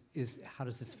 which is how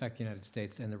does this affect the United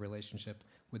States and the relationship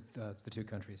with the two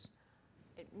countries?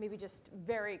 Maybe just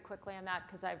very quickly on that,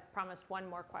 because I've promised one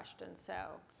more question. So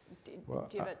do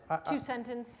you have a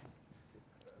two-sentence?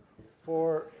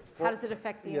 How does it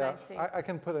affect the United States? I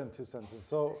can put it in two sentences.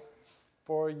 So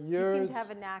for years... You seem to have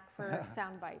a knack for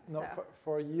sound bites. No,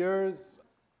 for years,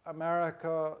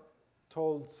 America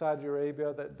told Saudi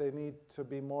Arabia that they need to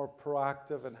be more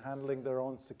proactive in handling their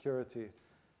own security.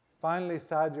 Finally,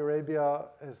 Saudi Arabia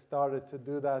has started to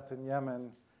do that in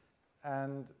Yemen,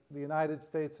 and the United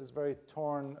States is very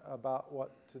torn about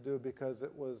what to do, because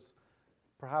it was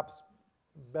perhaps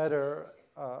better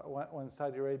when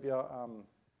Saudi Arabia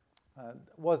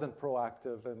wasn't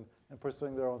proactive in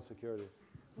pursuing their own security.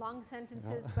 Long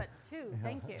sentences, but two.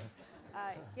 Thank you.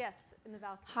 Yes, in the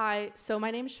balcony. Hi, so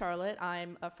my name is Charlotte.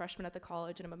 I'm a freshman at the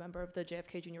college, and I'm a member of the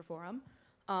JFK Junior Forum.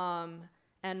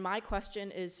 And my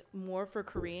question is more for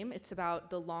Karim. It's about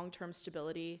the long-term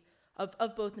stability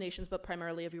of both nations, but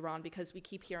primarily of Iran, because we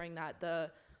keep hearing that the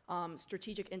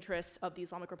strategic interests of the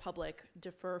Islamic Republic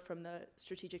differ from the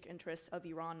strategic interests of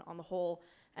Iran on the whole.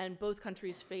 And both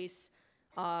countries face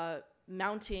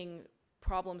mounting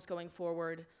problems going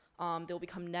forward. They'll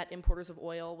become net importers of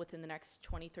oil within the next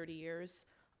 20, 30 years.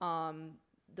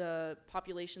 The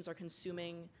populations are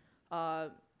consuming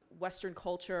Western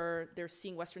culture. They're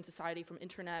seeing Western society from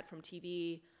internet, from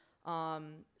TV.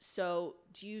 So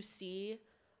do you see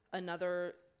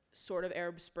another sort of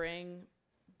Arab Spring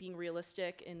being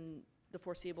realistic in the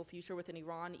foreseeable future within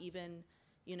Iran, even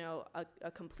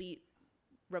a complete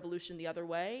revolution the other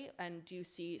way? And do you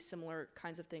see similar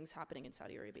kinds of things happening in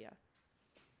Saudi Arabia?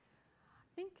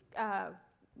 I think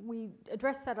we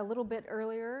addressed that a little bit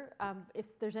earlier.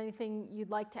 If there's anything you'd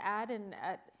like to add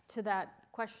to that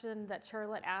question that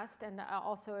Charlotte asked, and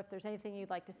also if there's anything you'd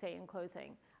like to say in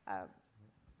closing. Want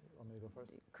me to go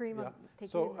first? Karim, I'll take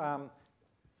so, you.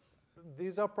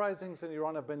 These uprisings in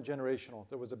Iran have been generational.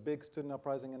 There was a big student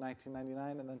uprising in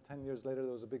 1999, and then 10 years later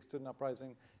there was a big student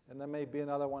uprising, and there may be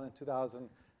another one in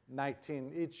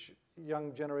 2019. Each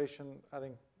young generation, I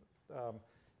think,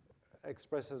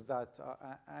 expresses that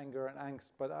anger and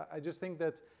angst. But I just think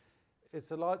that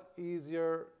it's a lot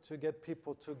easier to get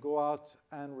people to go out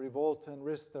and revolt and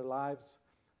risk their lives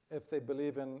if they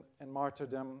believe in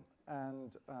martyrdom,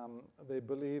 and they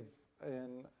believe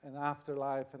in an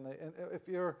afterlife. And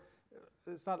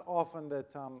it's not often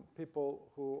that people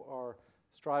who are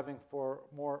striving for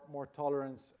more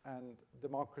tolerance and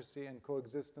democracy and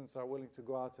coexistence are willing to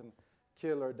go out and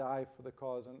kill or die for the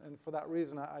cause. And for that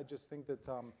reason, I just think that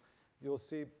you'll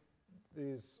see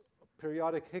these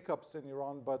periodic hiccups in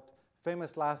Iran, but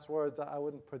famous last words, I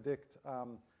wouldn't predict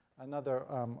another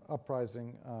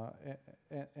uprising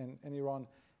in Iran.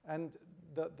 And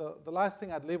the last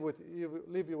thing I'd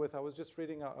leave you with, I was just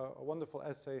reading a wonderful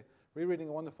essay, rereading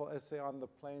a wonderful essay on the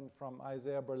plane from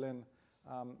Isaiah Berlin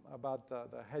about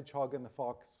the hedgehog and the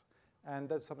fox. And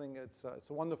that's something, it's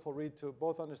a wonderful read to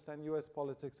both understand US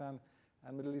politics and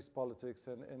Middle East politics.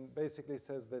 And basically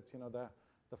says that, you know,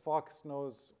 the fox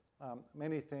knows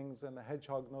many things and the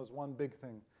hedgehog knows one big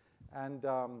thing. And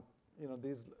you know,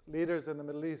 these leaders in the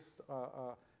Middle East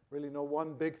really know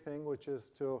one big thing, which is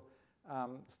to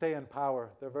stay in power.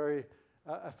 They're very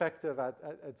effective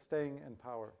at staying in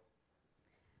power.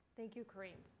 Thank you,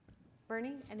 Karim.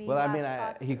 Bernie, any well,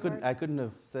 last thoughts? I couldn't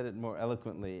have said it more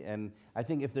eloquently. And I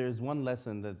think if there is one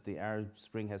lesson that the Arab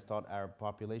Spring has taught Arab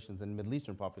populations and Middle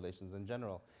Eastern populations in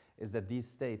general, is that these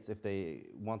states, if they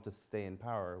want to stay in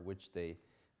power, which they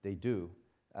do,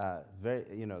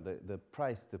 the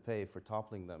price to pay for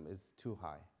toppling them is too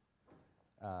high,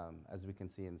 as we can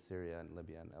see in Syria and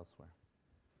Libya and elsewhere.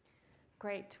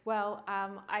 Great. Well,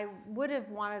 I would have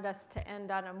wanted us to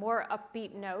end on a more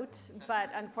upbeat note,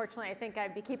 but unfortunately, I think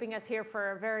I'd be keeping us here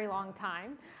for a very long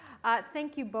time.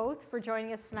 Thank you both for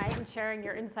joining us tonight and sharing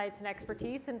your insights and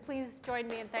expertise, and please join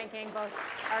me in thanking both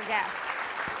our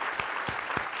guests.